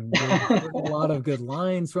mean, there's a lot of good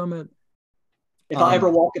lines from it. If I ever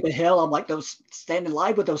walk up a hill, I'm like those standing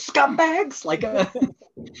live with those scumbags. Like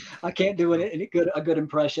I can't do a good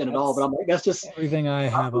impression at all. But I'm like, that's just everything I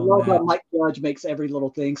have on that. Mike Judge makes every little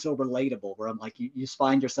thing so relatable. Where I'm like, you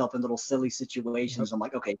find yourself in little silly situations. I'm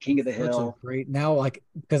like, okay, King of the Hill. Great. Now, like,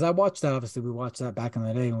 because I watched that. Obviously, we watched that back in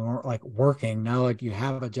the day when we weren't like working. Now, like, you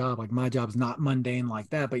have a job. Like my job's not mundane like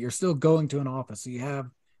that, but you're still going to an office, so you have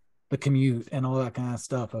the commute and all that kind of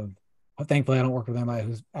stuff. Thankfully, I don't work with anybody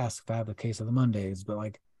who's asked if I have a case of the Mondays, but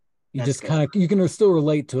like you just kind of, you can still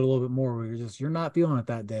relate to it a little bit more where you're not feeling it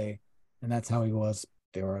that day. And that's how he was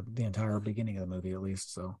the entire beginning of the movie, at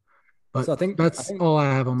least. So, but so I think all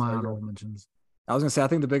I have on my honorable mentions. I was going to say, I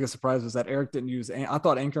think the biggest surprise was that Eric didn't use, I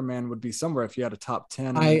thought Anchorman would be somewhere if you had a top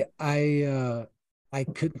 10. I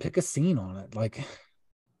couldn't pick a scene on it. Like,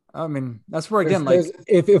 I mean, that's where again,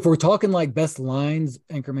 if we're talking like best lines,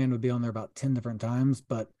 Anchorman would be on there about 10 different times,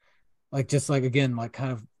 but like, just like, again, like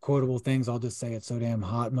kind of quotable things, I'll just say it's so damn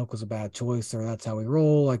hot, milk was a bad choice, or that's how we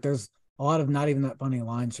roll. Like there's a lot of not even that funny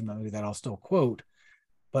lines from the movie that I'll still quote,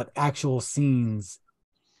 but actual scenes.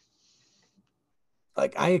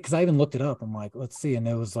 Like because I even looked it up. I'm like, let's see. And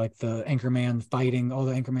it was like the Anchorman fighting, all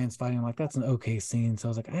the Anchorman's fighting. I'm like, that's an okay scene. So I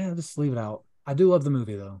was like, just leave it out. I do love the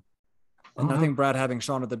movie though. And I think Brad having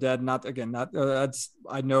Shaun of the Dead, that's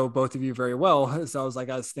I know both of you very well. So I was like,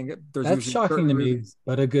 I just think that's shocking to me,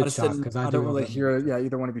 but a good shock because I don't really hear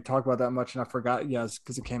either one of you talk about that much. And I forgot,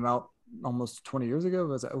 because it came out almost 20 years ago.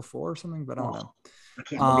 Was it 04 or something? But I don't know. I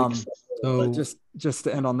can't so just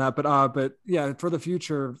to end on that, but yeah, for the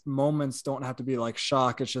future, moments don't have to be like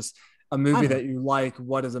shock. It's just a movie that you like.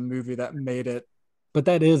 What is a movie that made it? But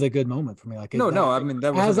that is a good moment for me. Like, I mean,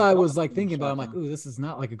 that was as I was like thinking about it, I'm like, ooh, this is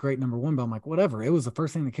not like a great number one, but I'm like, whatever. It was the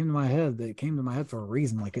first thing that came to my head. That came to my head for a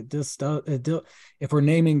reason. Like if we're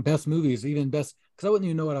naming best movies, even best, because I wouldn't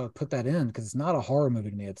even know what I would put that in because it's not a horror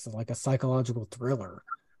movie to me. It's like a psychological thriller.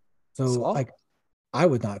 So like, I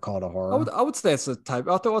would not call it a horror. I would say it's a type.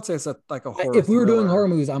 I would say it's like a horror. If we were doing horror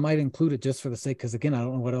movies, I might include it just for the sake. Because again, I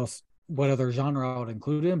don't know what other genre I would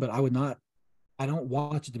include in, but I would not. I don't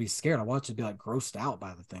watch it to be scared. I watch it to be like grossed out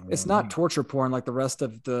by the thing. It's not torture porn like the rest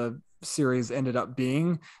of the series ended up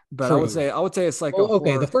being, but true. I would say it's like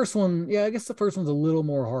okay. The first one, I guess the first one's a little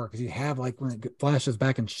more horror because you have like when it flashes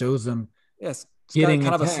back and shows them. Yes, it's getting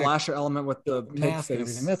kind of a slasher element with the mask and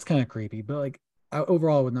everything. That's kind of creepy, but like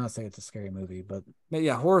overall, I would not say it's a scary movie. But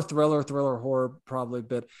yeah, horror, thriller, horror, probably.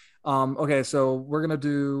 But okay, so we're gonna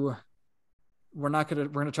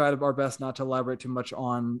try our best not to elaborate too much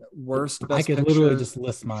on worst best I could picture. Literally just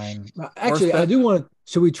list mine. Actually, I do want to.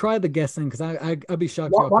 Should we try the guessing? Because I'd be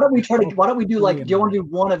shocked. Why don't we do like? Do you want to do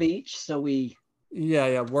one of each? So we.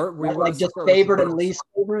 Yeah. We like just favorite and least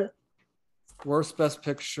favorite. Worst best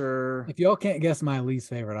picture. If y'all can't guess my least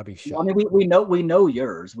favorite, I'll be shocked. I mean, we know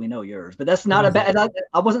yours. We know yours, but that's not a bad.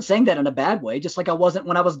 I wasn't saying that in a bad way. Just like I wasn't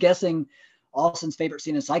when I was guessing. Austin's favorite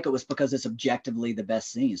scene in Psycho was because it's objectively the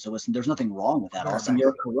best scene. So there's nothing wrong with that. Austin,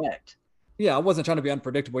 you're correct. Yeah, I wasn't trying to be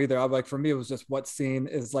unpredictable either. For me, it was just what scene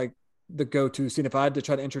is like the go-to scene. If I had to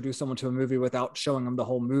try to introduce someone to a movie without showing them the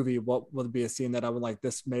whole movie, what would be a scene that I would like?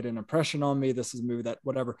 This made an impression on me. This is a movie that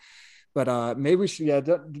whatever. But maybe we should. Yeah, it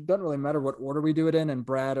doesn't really matter what order we do it in. And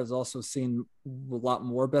Brad has also seen a lot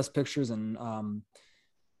more best pictures and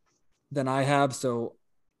than I have. So.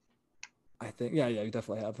 I think, yeah, you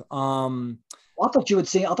definitely have. Well, I thought you had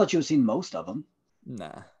seen most of them.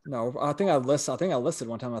 Nah, no. I think I listed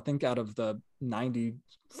one time. I think out of the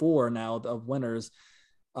 94 now of winners,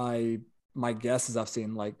 my guess is I've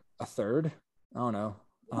seen like a third. I don't know.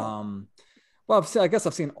 Well, I guess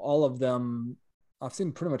I've seen all of them. I've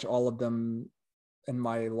seen pretty much all of them in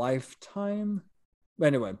my lifetime. But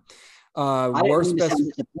anyway, worst best.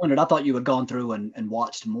 Disappointed. I thought you had gone through and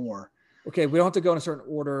watched more. Okay, we don't have to go in a certain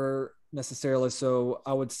order necessarily. So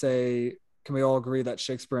I would say, can we all agree that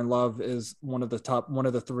Shakespeare in Love is one of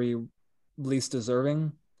the three least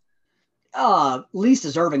deserving? Least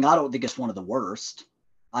deserving. I don't think it's one of the worst.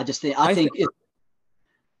 I think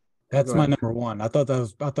that's my number one. I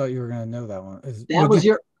thought you were going to know that one.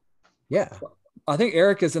 Yeah. I think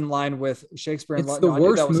Eric is in line with Shakespeare in Love. It's the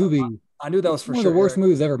worst movie. I knew that was for one sure. of the worst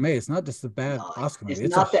movies ever made. It's not just a bad Oscar movie.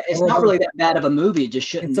 It's not really that bad of a movie. It just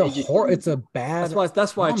shouldn't. It's a bad.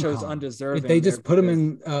 That's why I chose undeserving. They just put them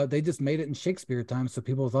in. They just made it in Shakespeare time, so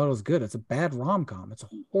people thought it was good. It's a bad rom-com. It's a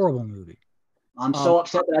horrible movie. I'm so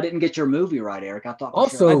upset that I didn't get your movie right, Eric. I thought for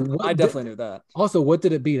Also, sure. I definitely knew that. Also, what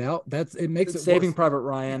did it beat out? It makes it Saving worse. Private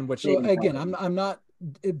Ryan, which So again, I'm not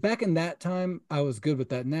back in that time. I was good with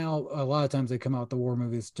that. Now, a lot of times they come out with the war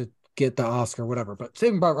movies to get the Oscar, whatever. But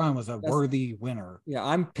Saving Private Ryan was a worthy winner. Yeah,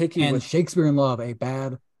 I'm picky and with Shakespeare in Love, a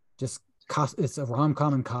bad just it's a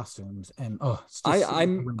rom-com in costumes, and it's just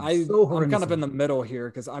I'm kind of in the middle here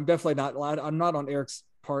because I'm definitely not. I'm not on Eric's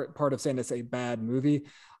part of saying it's a bad movie.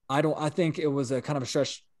 I think it was a kind of a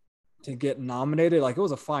stretch to get nominated. Like, it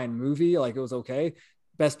was a fine movie. Like, it was okay.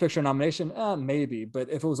 Best Picture nomination, maybe. But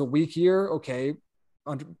if it was a weak year, okay,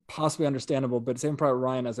 possibly understandable. But Saving Private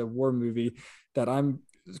Ryan as a war movie,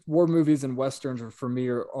 war movies and westerns for me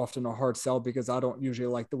are often a hard sell because I don't usually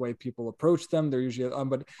like the way people approach them. They're usually,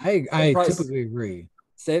 but I typically agree.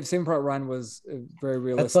 Saving Private Ryan was very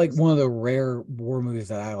realistic. That's like one of the rare war movies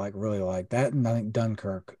that I really like. That, and I think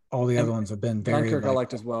Dunkirk. All the other ones have been very. Dunkirk I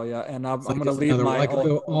liked as well, yeah. And I'm going to leave my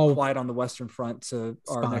all Quiet on the Western Front to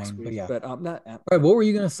our next week. But not. Right, what were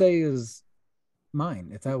you going to say is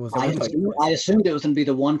mine? If that was, I assumed it was going to be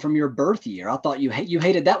the one from your birth year. I thought you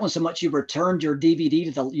hated that one so much you returned your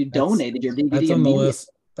DVD donated your DVD. That's on the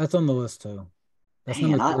list. That's on the list too. That's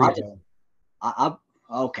number 3.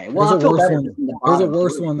 Okay. Well, there's a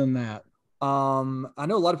worse one than that. I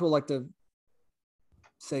know a lot of people like to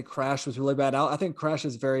say Crash was really bad. I think Crash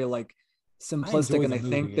is very like simplistic, and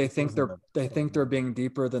they think they're being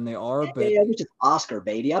deeper than they are. But it was just Oscar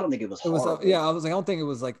baity. I don't think it was. I was like, I don't think it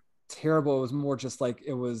was like terrible. It was more just like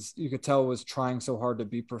you could tell it was trying so hard to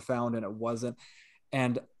be profound, and it wasn't.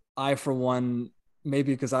 And I, for one,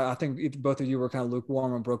 maybe because I think both of you were kind of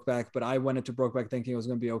lukewarm on Brokeback, but I went into Brokeback thinking it was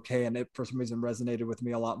going to be okay, and it for some reason resonated with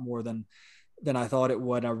me a lot more than I thought it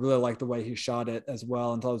would. I really liked the way he shot it as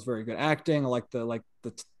well, and thought it was very good acting. I liked the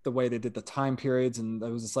way they did the time periods, and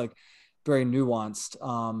it was just like very nuanced.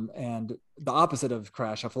 And the opposite of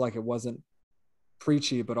Crash, I feel like it wasn't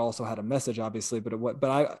preachy, but also had a message, obviously.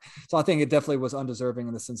 So I think it definitely was undeserving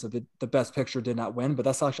in the sense of the Best Picture did not win, but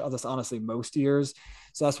that's honestly most years.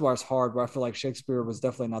 So that's why it's hard. Where I feel like Shakespeare was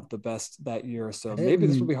definitely not the best that year. So maybe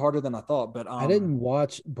this will be harder than I thought. But I didn't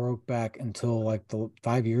watch Brokeback until like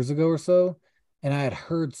 5 years ago or so, and I had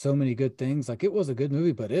heard so many good things. Like, it was a good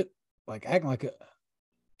movie, but it like acting like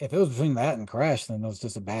if it was between that and Crash, then it was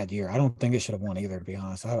just a bad year. I don't think it should have won either, to be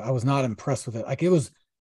honest. I was not impressed with it. Like, it was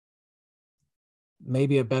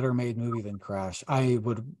maybe a better made movie than Crash. I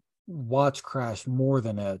would watch Crash more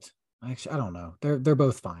than it. Actually, I don't know. They're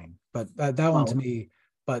both fine, but that one to me.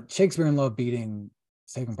 But Shakespeare in Love beating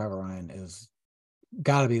Saving Private Ryan is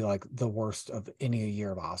got to be like the worst of any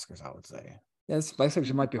year of Oscars, I would say. Yeah, this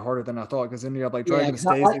section might be harder than I thought, because then you have like Dragon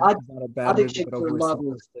Stays. I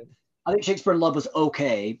think Shakespeare in Love was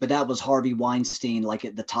okay, but that was Harvey Weinstein, like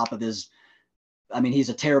at the top of his. I mean, he's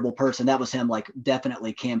a terrible person. That was him, like,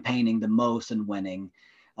 definitely campaigning the most and winning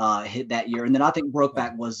hit that year. And then I think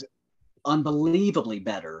Brokeback was unbelievably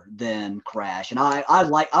better than Crash. And I've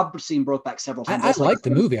seen Brokeback several times. I like the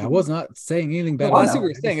movie. I was not saying anything bad. I see what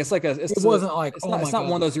you're saying. It's like it wasn't like it's not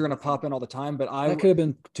one of those you're gonna pop in all the time. But that could have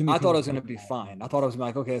been too many. I thought it was gonna be fine. I thought it was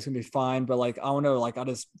like, okay, it's gonna be fine. But like, I don't know. Like,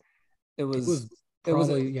 it was. I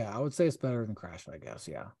would say it's better than Crash, I guess.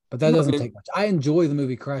 Yeah, but that doesn't take much. I enjoy the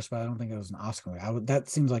movie Crash, but I don't think it was an Oscar movie. That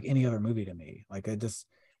seems like any other movie to me. Like, it's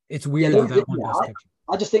weird that one Best Picture.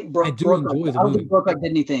 I just think I don't think Brokeback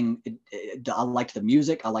did anything. I liked the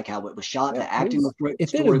music. I like how it was shot. The acting was great.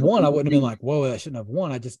 If it had won, I wouldn't have been like, "Whoa, that shouldn't have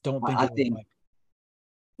won." I just don't think.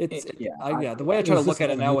 The way I try to look at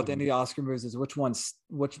it now with any Oscar movies is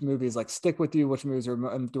which movies like stick with you, which movies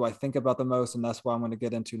do I think about the most, and that's what I'm going to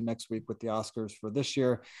get into next week with the Oscars for this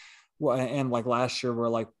year, and like last year, where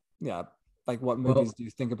like what movies do you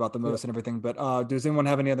think about the most and everything. But does anyone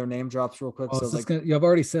have any other name drops real quick? You've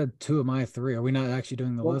already said 2 of my 3. Are we not actually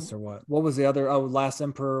doing the list or what? What was the other? Last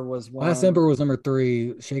Emperor was one. Last Emperor was number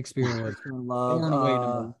 3. Shakespeare was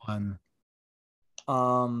number 1.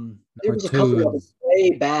 There was a couple of us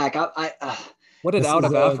way back. What did Out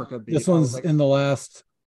of Africa be? This one's in the last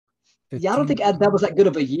 15. Yeah, I don't think that was that good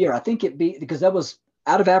of a year. I think because that was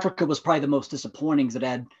Out of Africa was probably the most disappointing, because it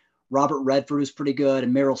had Robert Redford, who's pretty good,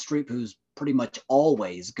 and Meryl Streep, who's pretty much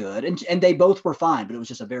always good, and they both were fine, but it was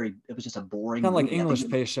just a boring, kind of like English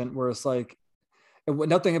Patient, where it's like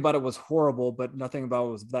nothing about it was horrible, but nothing about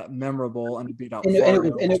it was that memorable, and it beat out. And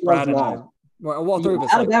it was long. Out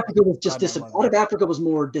of Africa was just Out of Africa was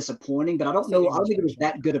more disappointing, but I don't think it was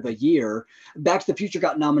that good of a year. Back to the Future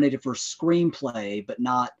got nominated for screenplay, but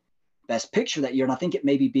not Best Picture that year, and I think it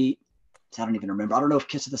maybe beat. I don't even remember. I don't know if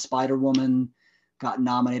Kiss of the Spider Woman got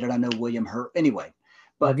nominated. I know William Hurt. Anyway,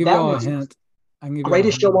 but I'll give you all a hint. I can give you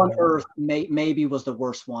Greatest Show on 100. Earth maybe was the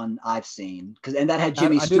worst one I've seen, and that had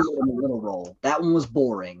Jimmy Stewart in the little role. That one was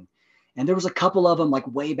boring, and there was a couple of them like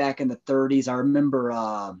way back in the 30s. I remember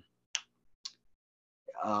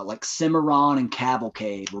like Cimarron and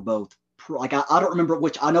Cavalcade were both like I don't remember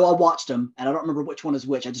which. I know I watched them, and I don't remember which one is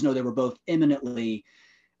which. I just know they were both eminently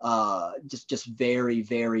just very,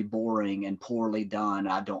 very boring and poorly done.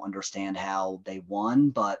 I don't understand how they won,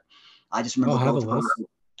 but I just remember Have both. a list?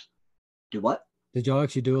 Do what? Did y'all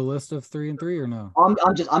actually do a list of 3 and 3 or no? I'm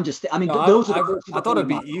just. I mean, No, those. I thought it'd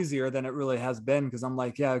be easier than it really has been because I'm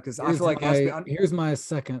like, yeah, because I feel like here's my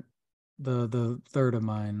second, the third of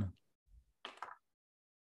mine.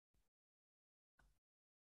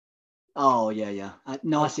 Oh yeah.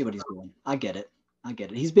 I see what he's doing. I get it.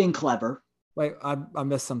 He's being clever. Wait, I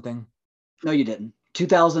missed something. No, you didn't.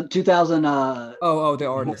 2000. The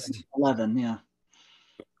artist. 11. Yeah.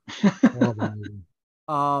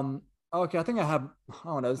 Okay, I think I have. I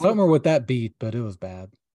don't know. I don't remember what that beat, but it was bad.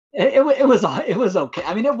 It was okay.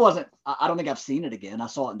 I mean, it wasn't. I don't think I've seen it again. I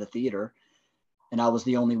saw it in the theater, and I was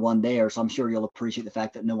the only one there, so I'm sure you'll appreciate the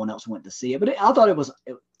fact that no one else went to see it. But I thought it was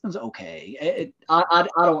okay. I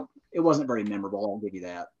don't. It wasn't very memorable. I'll give you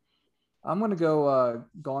that. I'm gonna go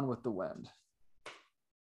Gone with the Wind.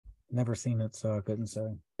 Never seen it, so I couldn't say.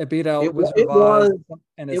 It beat out Wizard of Oz,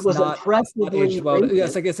 and it was impressively aged well. Yeah,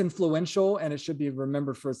 it's like it's influential, and it should be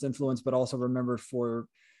remembered for its influence, but also remembered for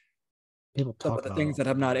people talk about the things that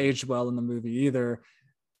have not aged well in the movie either.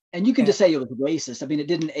 And you can just say it was racist. I mean, it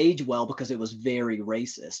didn't age well because it was very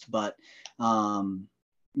racist, but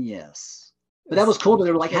yes. But that was cool. They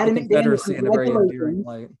were like, Hattie McDaniel, in a very endearing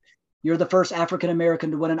light. You're the first African-American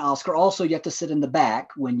to win an Oscar. Also, you have to sit in the back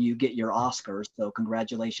when you get your Oscars. So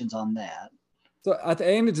congratulations on that. So at the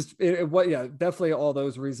end, definitely all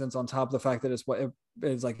those reasons on top of the fact that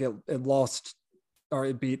it lost or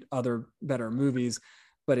it beat other better movies,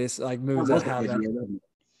 but it's like movies that haven't.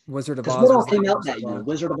 Wizard of Oz. What all came out that year?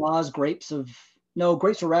 Wizard of Oz, Grapes of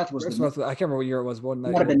Wrath was. I can't remember what year it was. It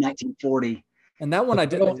might have been 1940. And that one I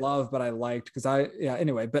didn't love, but I liked because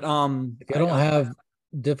anyway. But if I don't have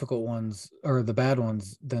difficult ones or the bad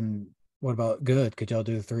ones, then what about good? Could y'all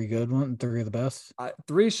do 3 good ones, 3 of the best?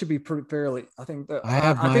 3 should be pretty fairly. I think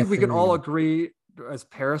I think we can all agree as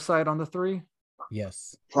Parasite on the 3.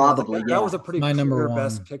 Yes, probably. That was a pretty my number one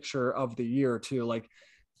best picture of the year too. Like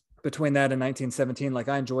between that and 1917, like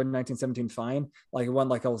I enjoyed 1917 fine. Like it wasn't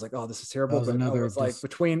like I was like, oh, this is terrible. But another like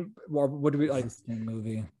between what do we like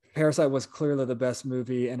movie? Parasite was clearly the best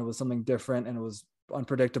movie, and it was something different, and it was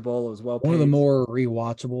unpredictable. It was well paced. One of the more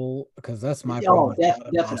rewatchable, because that's my problem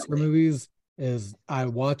with Oscar movies is I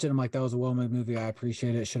watch it. I'm like, that was a well-made movie. I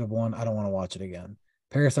appreciate it. Should have won. I don't want to watch it again.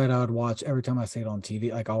 Parasite, I would watch every time I see it on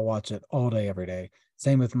TV. Like I'll watch it all day, every day.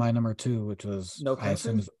 Same with my number 2, which was No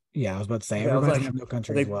Country. I was about to say everybody No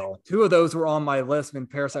Country as well. 2 of those were on my list. I mean,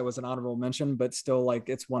 Parasite was an honorable mention, but still, like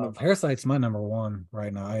it's one of Parasite's my number 1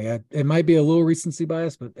 right now. It might be a little recency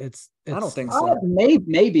bias, but it's I don't think so.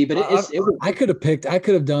 Maybe, but I could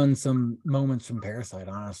have done some moments from Parasite,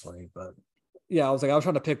 honestly, but. Yeah, I was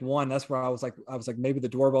trying to pick one. That's where I was like maybe the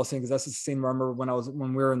doorbell scene, because that's the scene. Remember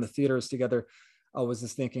when we were in the theaters together, I was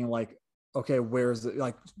just thinking like, okay, where's it?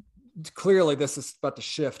 Like, clearly this is about to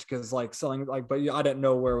shift because like selling like, but I didn't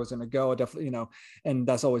know where it was going to go. I definitely, and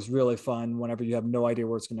that's always really fun whenever you have no idea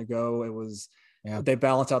where it's going to go. It was. Yeah. They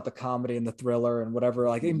balance out the comedy and the thriller and whatever.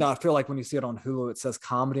 Like, even though I feel like when you see it on Hulu, it says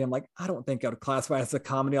comedy. I'm like, I don't think I would classify it as a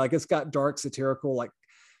comedy. Like, it's got dark satirical like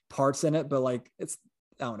parts in it, but like it's.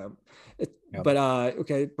 I don't know. But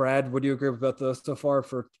okay, Brad, would you agree with both those so far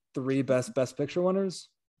for 3 best picture winners?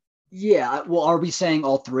 Yeah. Well, are we saying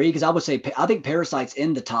all 3? Because I would say I think Parasite's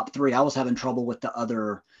in the top 3. I was having trouble with the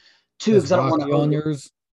other 2 because I don't want to. On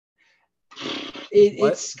yours?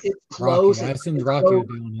 It's close. Rocky. I assumed Rocky would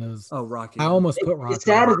be on his. Oh, Rocky. I almost put Rocky. As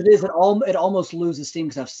sad as it is, it almost loses steam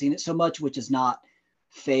because I've seen it so much, which is not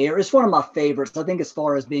fair. It's one of my favorites. I think as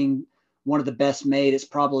far as being one of the best made, it's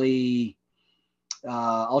probably.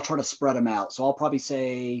 I'll try to spread them out. So I'll probably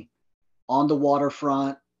say On the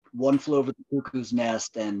Waterfront, One Flew Over the Cuckoo's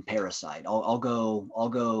Nest, and Parasite. I'll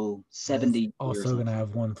go 70. Also gonna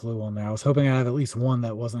have One Flew on there. I was hoping I'd have at least one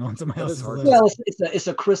that wasn't on somebody else's list. Well, it's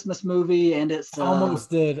a Christmas movie, and it's I almost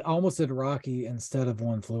did Rocky instead of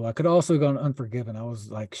One Flew. I could also go on Unforgiven. I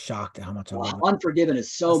was like shocked at how much I loved it. Unforgiven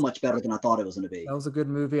is so much better than I thought it was going to be. That was a good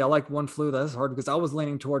movie. I like One Flew. That's hard because I was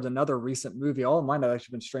leaning towards another recent movie. All of mine have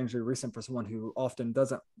actually been strangely recent for someone who often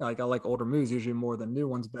doesn't like. I like older movies usually more than new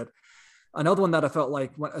ones, but. Another one that I felt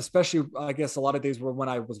like, especially, I guess a lot of these were when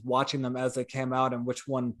I was watching them as they came out, and which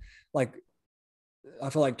one, like, I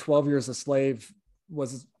feel like 12 Years a Slave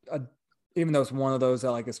was even though it's one of those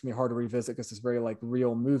that like it's gonna be hard to revisit because it's very like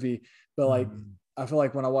real movie, but like I feel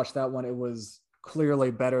like when I watched that one, it was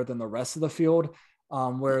clearly better than the rest of the field.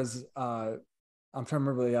 Whereas I'm trying to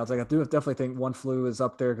remember the odds. Like I do definitely think One Flew is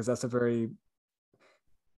up there because that's a very,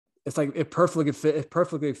 it's like it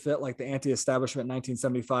perfectly fit like the anti-establishment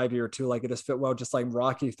 1975 year too. Like it just fit well, just like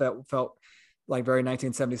Rocky felt like very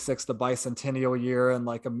 1976, the bicentennial year, and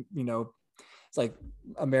like it's like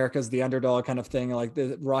America's the underdog kind of thing. Like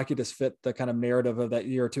the Rocky just fit the kind of narrative of that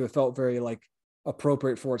year too. It felt very like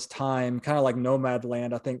appropriate for its time, kind of like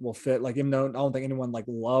Nomadland. I think will fit. Like even though I don't think anyone like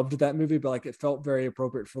loved that movie, but like it felt very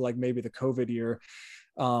appropriate for like maybe the COVID year,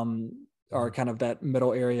 or kind of that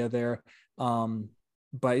middle area there.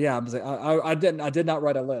 But yeah, I was like, I did not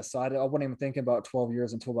write a list, so I wasn't even thinking about 12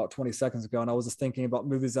 years until about 20 seconds ago, and I was just thinking about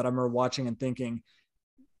movies that I remember watching and thinking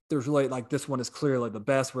there's really like this one is clearly the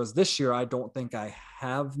best. Whereas this year, I don't think I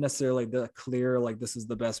have necessarily the clear like this is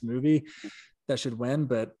the best movie that should win.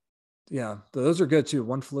 But yeah, those are good too.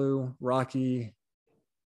 One Flew, Rocky.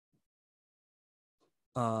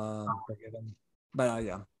 But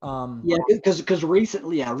yeah, because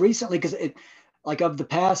recently, because it like of the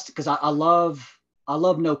past, because I love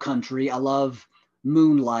No Country, I love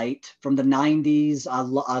Moonlight from the 90s.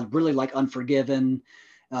 I really like Unforgiven.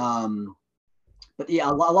 But yeah,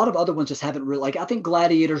 a lot of other ones just haven't really like. I think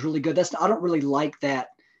Gladiator's really good. I don't really like that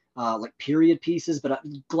like period pieces, but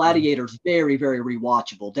Gladiator's very, very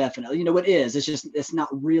rewatchable. Definitely, it is. It's not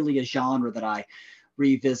really a genre that I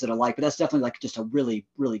revisit or like, but that's definitely like just a really,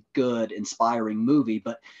 really good, inspiring movie.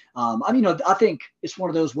 But I think it's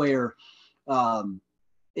one of those where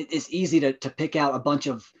it's easy to pick out a bunch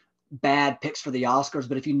of bad picks for the Oscars,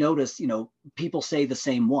 but if you notice, people say the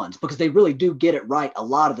same ones because they really do get it right a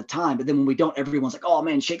lot of the time. But then when we don't, everyone's like, "Oh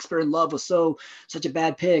man, Shakespeare in Love was such a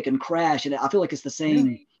bad pick," and Crash, and I feel like it's the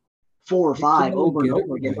same 4 or 5 over and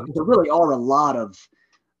over again. Because there really are a lot of.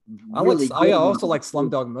 I also like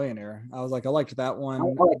Slumdog Millionaire. I was like, I liked that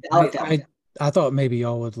one. I thought maybe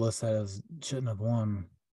y'all would list that as shouldn't have won.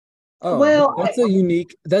 Oh, well, that's a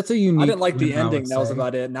unique. I didn't like the ending. That was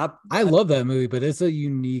about it. I love that movie, but it's a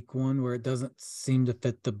unique one where it doesn't seem to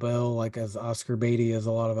fit the bill like as Oscar baity as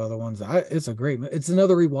a lot of other ones. It's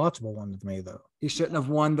another rewatchable one to me though. He shouldn't have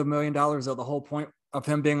won the $1 million. Though the whole point of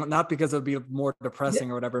him being not because it would be more depressing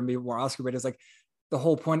or whatever and be more Oscar bait is like the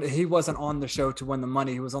whole point. He wasn't on the show to win the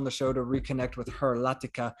money. He was on the show to reconnect with her,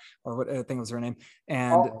 Latika, or what I think was her name,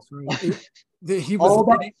 and. He was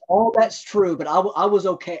all that's true, but I was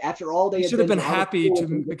okay after all they should have been happy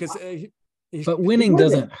to because but winning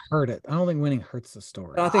doesn't hurt it. I don't think winning hurts the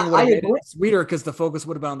story. I think it would have made it sweeter because the focus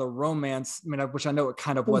would have been on the romance. I mean, which I know it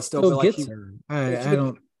kind of was still, but like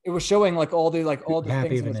it was showing like all the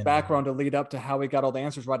things in his background to lead up to how he got all the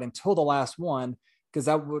answers right until the last one, because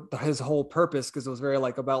that was his whole purpose, because it was very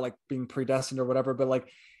like about like being predestined or whatever, but like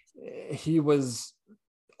he was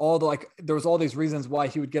there was all these reasons why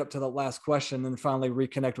he would get up to the last question and finally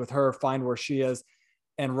reconnect with her, find where she is,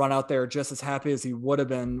 and run out there just as happy as he would have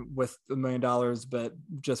been with $1 million, but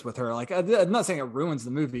just with her. Like, I'm not saying it ruins the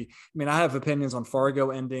movie. I mean, I have opinions on Fargo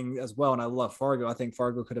ending as well, and I love Fargo. I think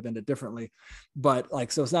Fargo could have ended differently, but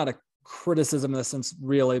like, so it's not a criticism in the sense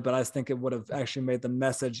really, but I think it would have actually made the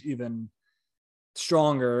message even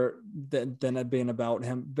stronger than it being about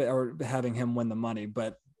him or having him win the money.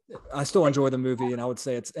 But I still enjoy the movie, and I would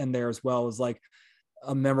say it's in there as well as like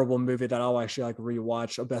a memorable movie that I'll actually like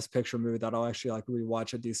rewatch, a best picture movie that I'll actually like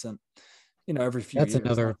rewatch a decent, every few years. That's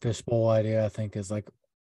another fishbowl idea, I think, is like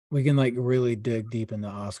we can like really dig deep into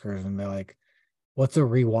Oscars and be like, what's a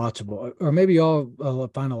rewatchable? Or maybe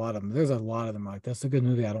I'll find a lot of them. There's a lot of them like that's a good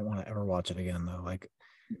movie. I don't want to ever watch it again though. Like,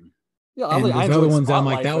 yeah, I other ones I'm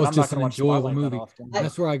like, that was just an enjoyable movie.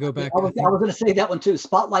 That's where I go back. I was going to say that one too.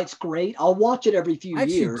 Spotlight's great. I'll watch it every few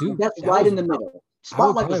years. That's right in the middle.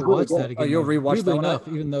 Spotlight was really good. That again. You'll rewatch that enough,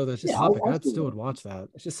 even though that's just topic. I still would watch that.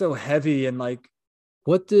 It's just so heavy and like.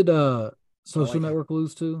 What did Social Network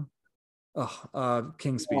lose to?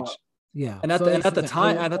 King's Speech. Yeah, and at the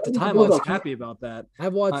time, I was happy about that.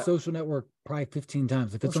 I've watched Social Network probably 15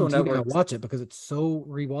 times. If it's on TV, I watch it because it's so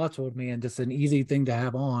rewatchable to me and just an easy thing to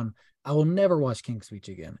have on. I will never watch King's Speech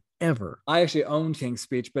again, ever. I actually owned King's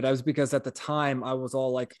Speech, but that was because at the time I was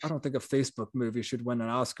all like, I don't think a Facebook movie should win an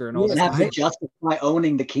Oscar and all that. You have to justify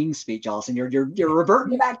owning the King's Speech, Austin. You're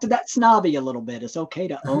reverting back to that snobby a little bit. It's okay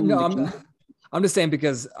to own. No, I'm just saying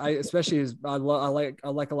because I like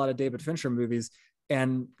a lot of David Fincher movies,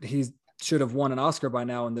 and he should have won an Oscar by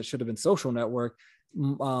now, and that should have been Social Network.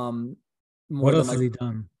 What else has he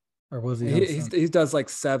done? Or was he does like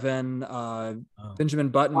Seven. Benjamin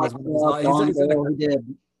Button was he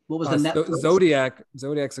did. What was the Netflix? Zodiac?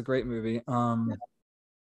 Zodiac's a great movie.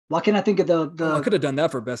 Why can't I think of I the could have done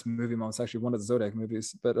that for best movie moments. Actually, one of the Zodiac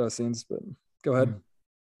movies, but scenes. But go ahead.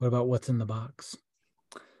 What about What's in the Box?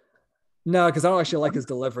 No, because I don't actually like his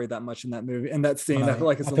delivery that much in that movie. In that scene, I feel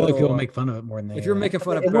like it's I a feel little. like people make fun of it more than they. If you're making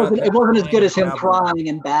fun of, it wasn't as good as him Babble. crying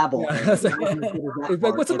and babble. Yeah. It wasn't as good as that It's like,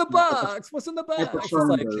 part. what's in the It's not box? What's in the at the box? It's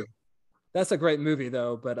like, Schoenberg. that's a great movie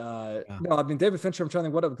though. But no, I mean David Fincher. I'm trying to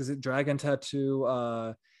think what up because Dragon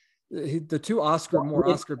Tattoo. The two more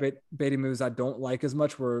Oscar baiting movies I don't like as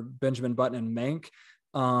much were Benjamin Button and Mank.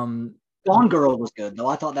 Gone Girl was good though.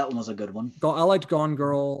 I thought that one was a good one. I liked Gone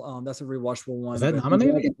Girl. That's a rewatchable one. Was that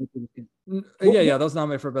nominated? Yeah, that was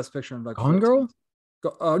nominated for Best Picture. And Gone Girl?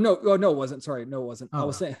 No, it wasn't. Sorry, no, it wasn't. I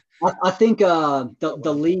was saying. I think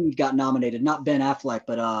the lead got nominated, not Ben Affleck,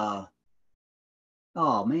 but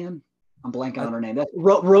oh man, I'm blanking on her name. That's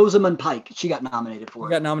Rosamund Pike. She got nominated for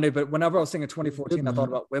it. Got nominated, but whenever I was thinking 2014, I thought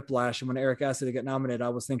about Whiplash, and when Eric asked it to get nominated, I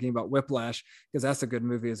was thinking about Whiplash because that's a good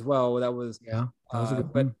movie as well. That was a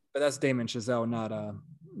good but that's Damien Chazelle, not and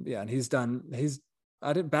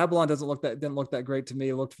Babylon didn't look that great to me.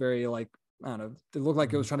 It looked very like I don't know. It looked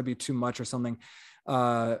like it was trying to be too much or something.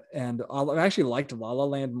 And I actually liked La La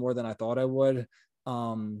Land more than I thought I would.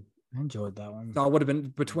 I enjoyed that one. I would have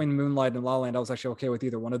been between Moonlight and La La Land. I was actually okay with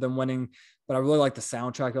either one of them winning, but I really like the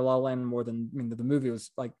soundtrack of La La Land more than the movie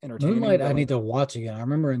was like entertaining. Moonlight, I need to watch again. I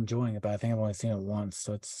remember enjoying it, but I think I've only seen it once.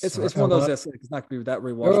 So it's one of those that's it's not gonna be that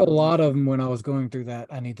rewatchable. There were a lot of them when I was going through that.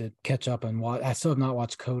 I need to catch up and watch. I still have not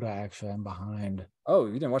watched Coda. Actually, I'm behind. Oh,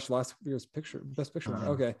 you didn't watch last year's Best Picture one?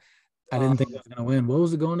 Okay. I didn't think it was gonna win. What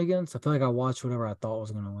was it going against? I feel like I watched whatever I thought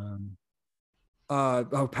was gonna win.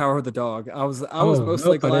 Power of the Dog. I was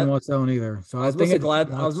mostly glad. I didn't watch that one either. So I was mostly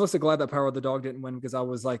glad that Power of the Dog didn't win because I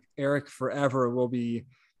was like, Eric forever will be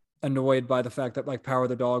annoyed by the fact that like Power of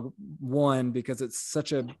the Dog won because it's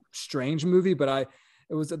such a strange movie. But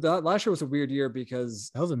last year was a weird year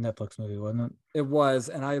because that was a Netflix movie, wasn't it? It was,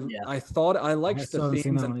 and I thought I liked the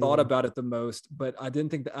themes and thought about it the most, but I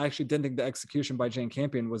actually didn't think the execution by Jane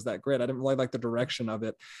Campion was that great. I didn't really like the direction of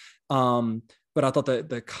it. But I thought that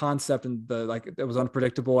the concept and it was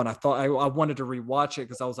unpredictable. And I thought I wanted to rewatch it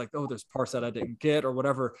because I was like, oh, there's parts that I didn't get or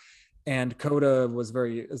whatever. And Coda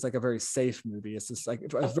it's like a very safe movie. It's just like,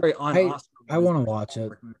 it's very on. I want to watch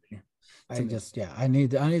it. I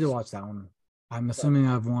need to watch that one. I'm assuming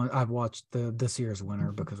I've watched this year's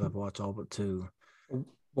winner because I've watched all but two.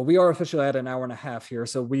 Well, we are officially at an hour and a half here,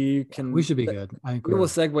 so we should be good. I think we will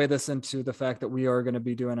segue this into the fact that we are going to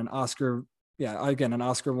be doing an Oscar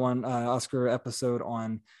episode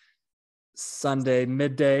on Sunday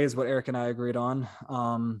midday is what Eric and I agreed on.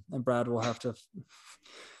 And Brad will have to.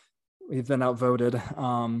 We've been outvoted.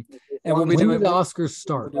 And we'll be doing the Oscars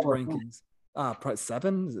start rankings. Probably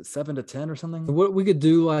 7. Is it 7 to 10 or something? What we could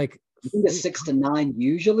do like. I think it's 6 to 9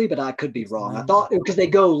 usually, but I could be wrong. I thought because they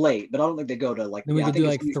go late, but I don't think they go to like. Then we could do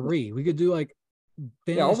like 3. We could do like.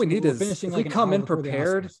 All we need is if we come in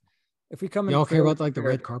prepared. If we come in, y'all care about like the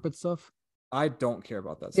red carpet stuff. I don't care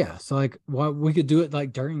about that stuff. Yeah, so like, we could do it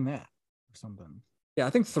like during that or something. Yeah, I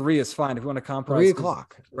think 3 is fine if you want to compromise. 3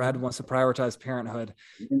 o'clock. Brad wants to prioritize parenthood.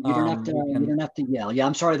 You don't have to. You don't have to yell. Yeah,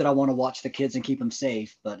 I'm sorry that I want to watch the kids and keep them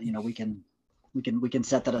safe, but we can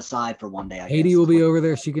set that aside for one day. Katie will be over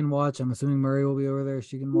there. She can watch. I'm assuming Murray will be over there.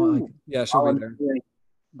 She can watch. Yeah, she'll be there.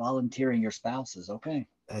 Volunteering your spouse is okay.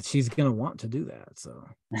 She's gonna want to do that. So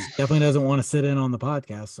she definitely doesn't want to sit in on the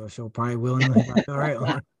podcast. So she'll probably willingly. All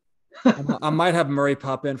right. I might have Murray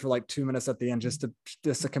pop in for like 2 minutes at the end just to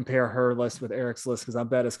compare her list with Eric's list because I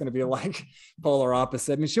bet it's going to be like polar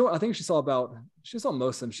opposite. I mean, I think she saw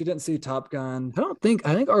most of them. She didn't see Top Gun. I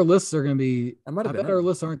think our lists are going to be. I bet our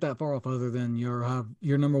lists aren't that far off. Other than your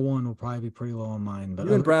number one will probably be pretty low on mine. But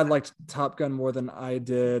you and Brad liked Top Gun more than I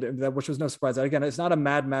did, which was no surprise. Again, it's not a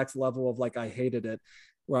Mad Max level of like I hated it.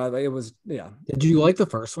 Where it was, yeah. Did you like the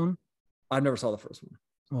first one? I never saw the first one.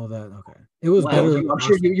 Well, okay. It was better. I'm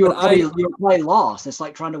sure you were probably lost. It's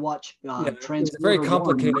like trying to watch Transporter. It was very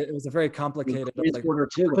complicated. It was a very complicated. Transporter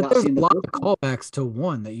 2. But there's a lot of callbacks to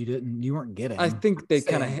 1 that you weren't getting. I think they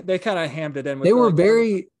kind of hammed it in. With they were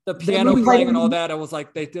very the piano playing and all that. I was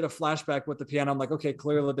like, they did a flashback with the piano. I'm like, okay,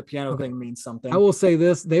 clearly the piano thing means something. I will say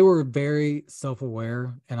this: they were very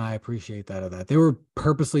self-aware, and I appreciate that. They were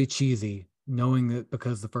purposely cheesy knowing that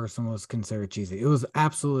because the first one was considered cheesy. It was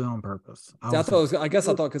absolutely on purpose. I guess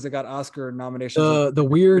I thought because it got Oscar nominations. The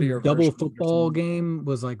weird double football game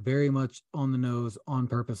was like very much on the nose, on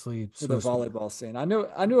purposely. The volleyball scene. I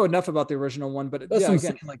knew enough about the original one, but that's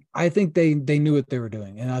again, like I think they knew what they were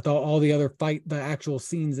doing, and I thought all the other the actual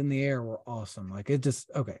scenes in the air were awesome. Like it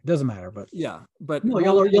just it doesn't matter, but yeah, but no,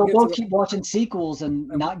 you'll both keep watching sequels and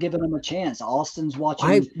not giving them a chance. Austin's watching.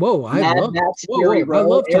 I love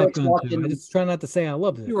Top Gun. I just try not to say I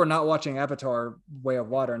loved it. You were not watching Avatar: Way of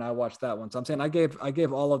Water, and I watched that one. So I'm saying I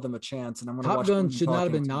gave all of them a chance, and I'm going to watch. Top Gun should not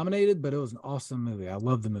have been nominated, but it was an awesome movie. I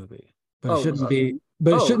love the movie, but it shouldn't be.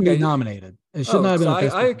 But it shouldn't be nominated. It should not have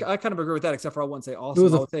been. I kind of agree with that, except for I wouldn't say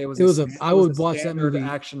awesome. I would watch that movie.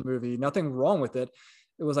 Action movie. Nothing wrong with it.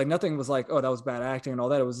 It was like nothing was like, oh, that was bad acting and all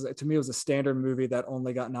that. It was, to me, it was a standard movie that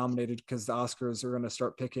only got nominated because the Oscars are going to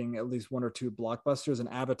start picking at least one or two blockbusters, and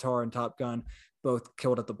Avatar and Top Gun both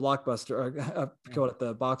killed at the killed at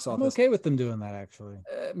the box office. I'm okay with them doing that, actually.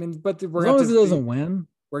 I mean, but as long as it doesn't win,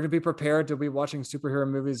 we're going to be prepared to be watching superhero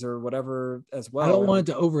movies or whatever as well. I don't want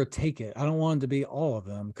it to overtake it. I don't want it to be all of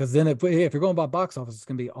them, because then if you're going by box office, it's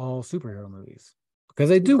going to be all superhero movies. Because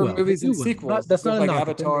they do well. Movies and sequels. That's not like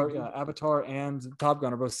Avatar. Yeah, Avatar and Top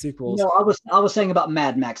Gun are both sequels. No, I was saying about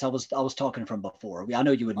Mad Max. I was talking from before. I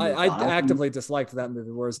know you would. I actively disliked that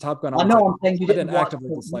movie, whereas Top Gun. I'm saying you didn't actively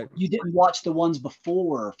dislike. You didn't watch the ones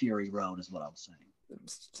before Fury Road, is what I was saying.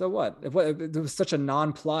 So what? It was such a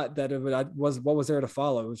non-plot that what was there to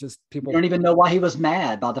follow? It was just people. You don't even know why he was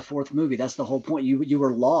mad by the fourth movie. That's the whole point. You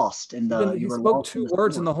were lost in the. He spoke two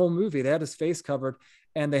words in the whole movie. They had his face covered,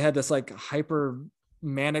 and they had this like hyper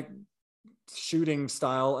manic shooting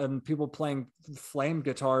style and people playing flame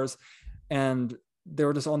guitars, and they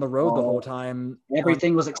were just on the road the whole time.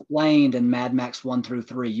 Everything was explained in Mad Max 1 through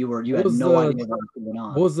 3. You had no idea what was going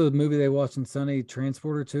on. What was the movie they watched in Sunny,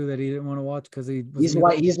 Transporter 2, that he didn't want to watch because he's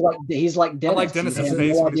like Dennis. I like Dennis's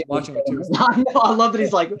face when he's watching it too. I love that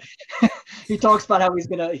he's like he talks about how he's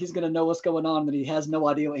gonna know what's going on, but he has no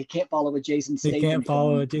idea. He can't follow with Jason Statham. He can't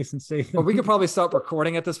follow with Jason Statham. But we could probably stop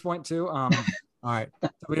recording at this point too. All right, so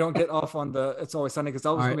we don't get off on the It's Always Sunny, because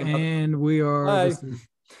that was and we are.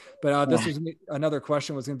 But this was another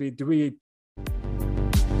question was going to be: do we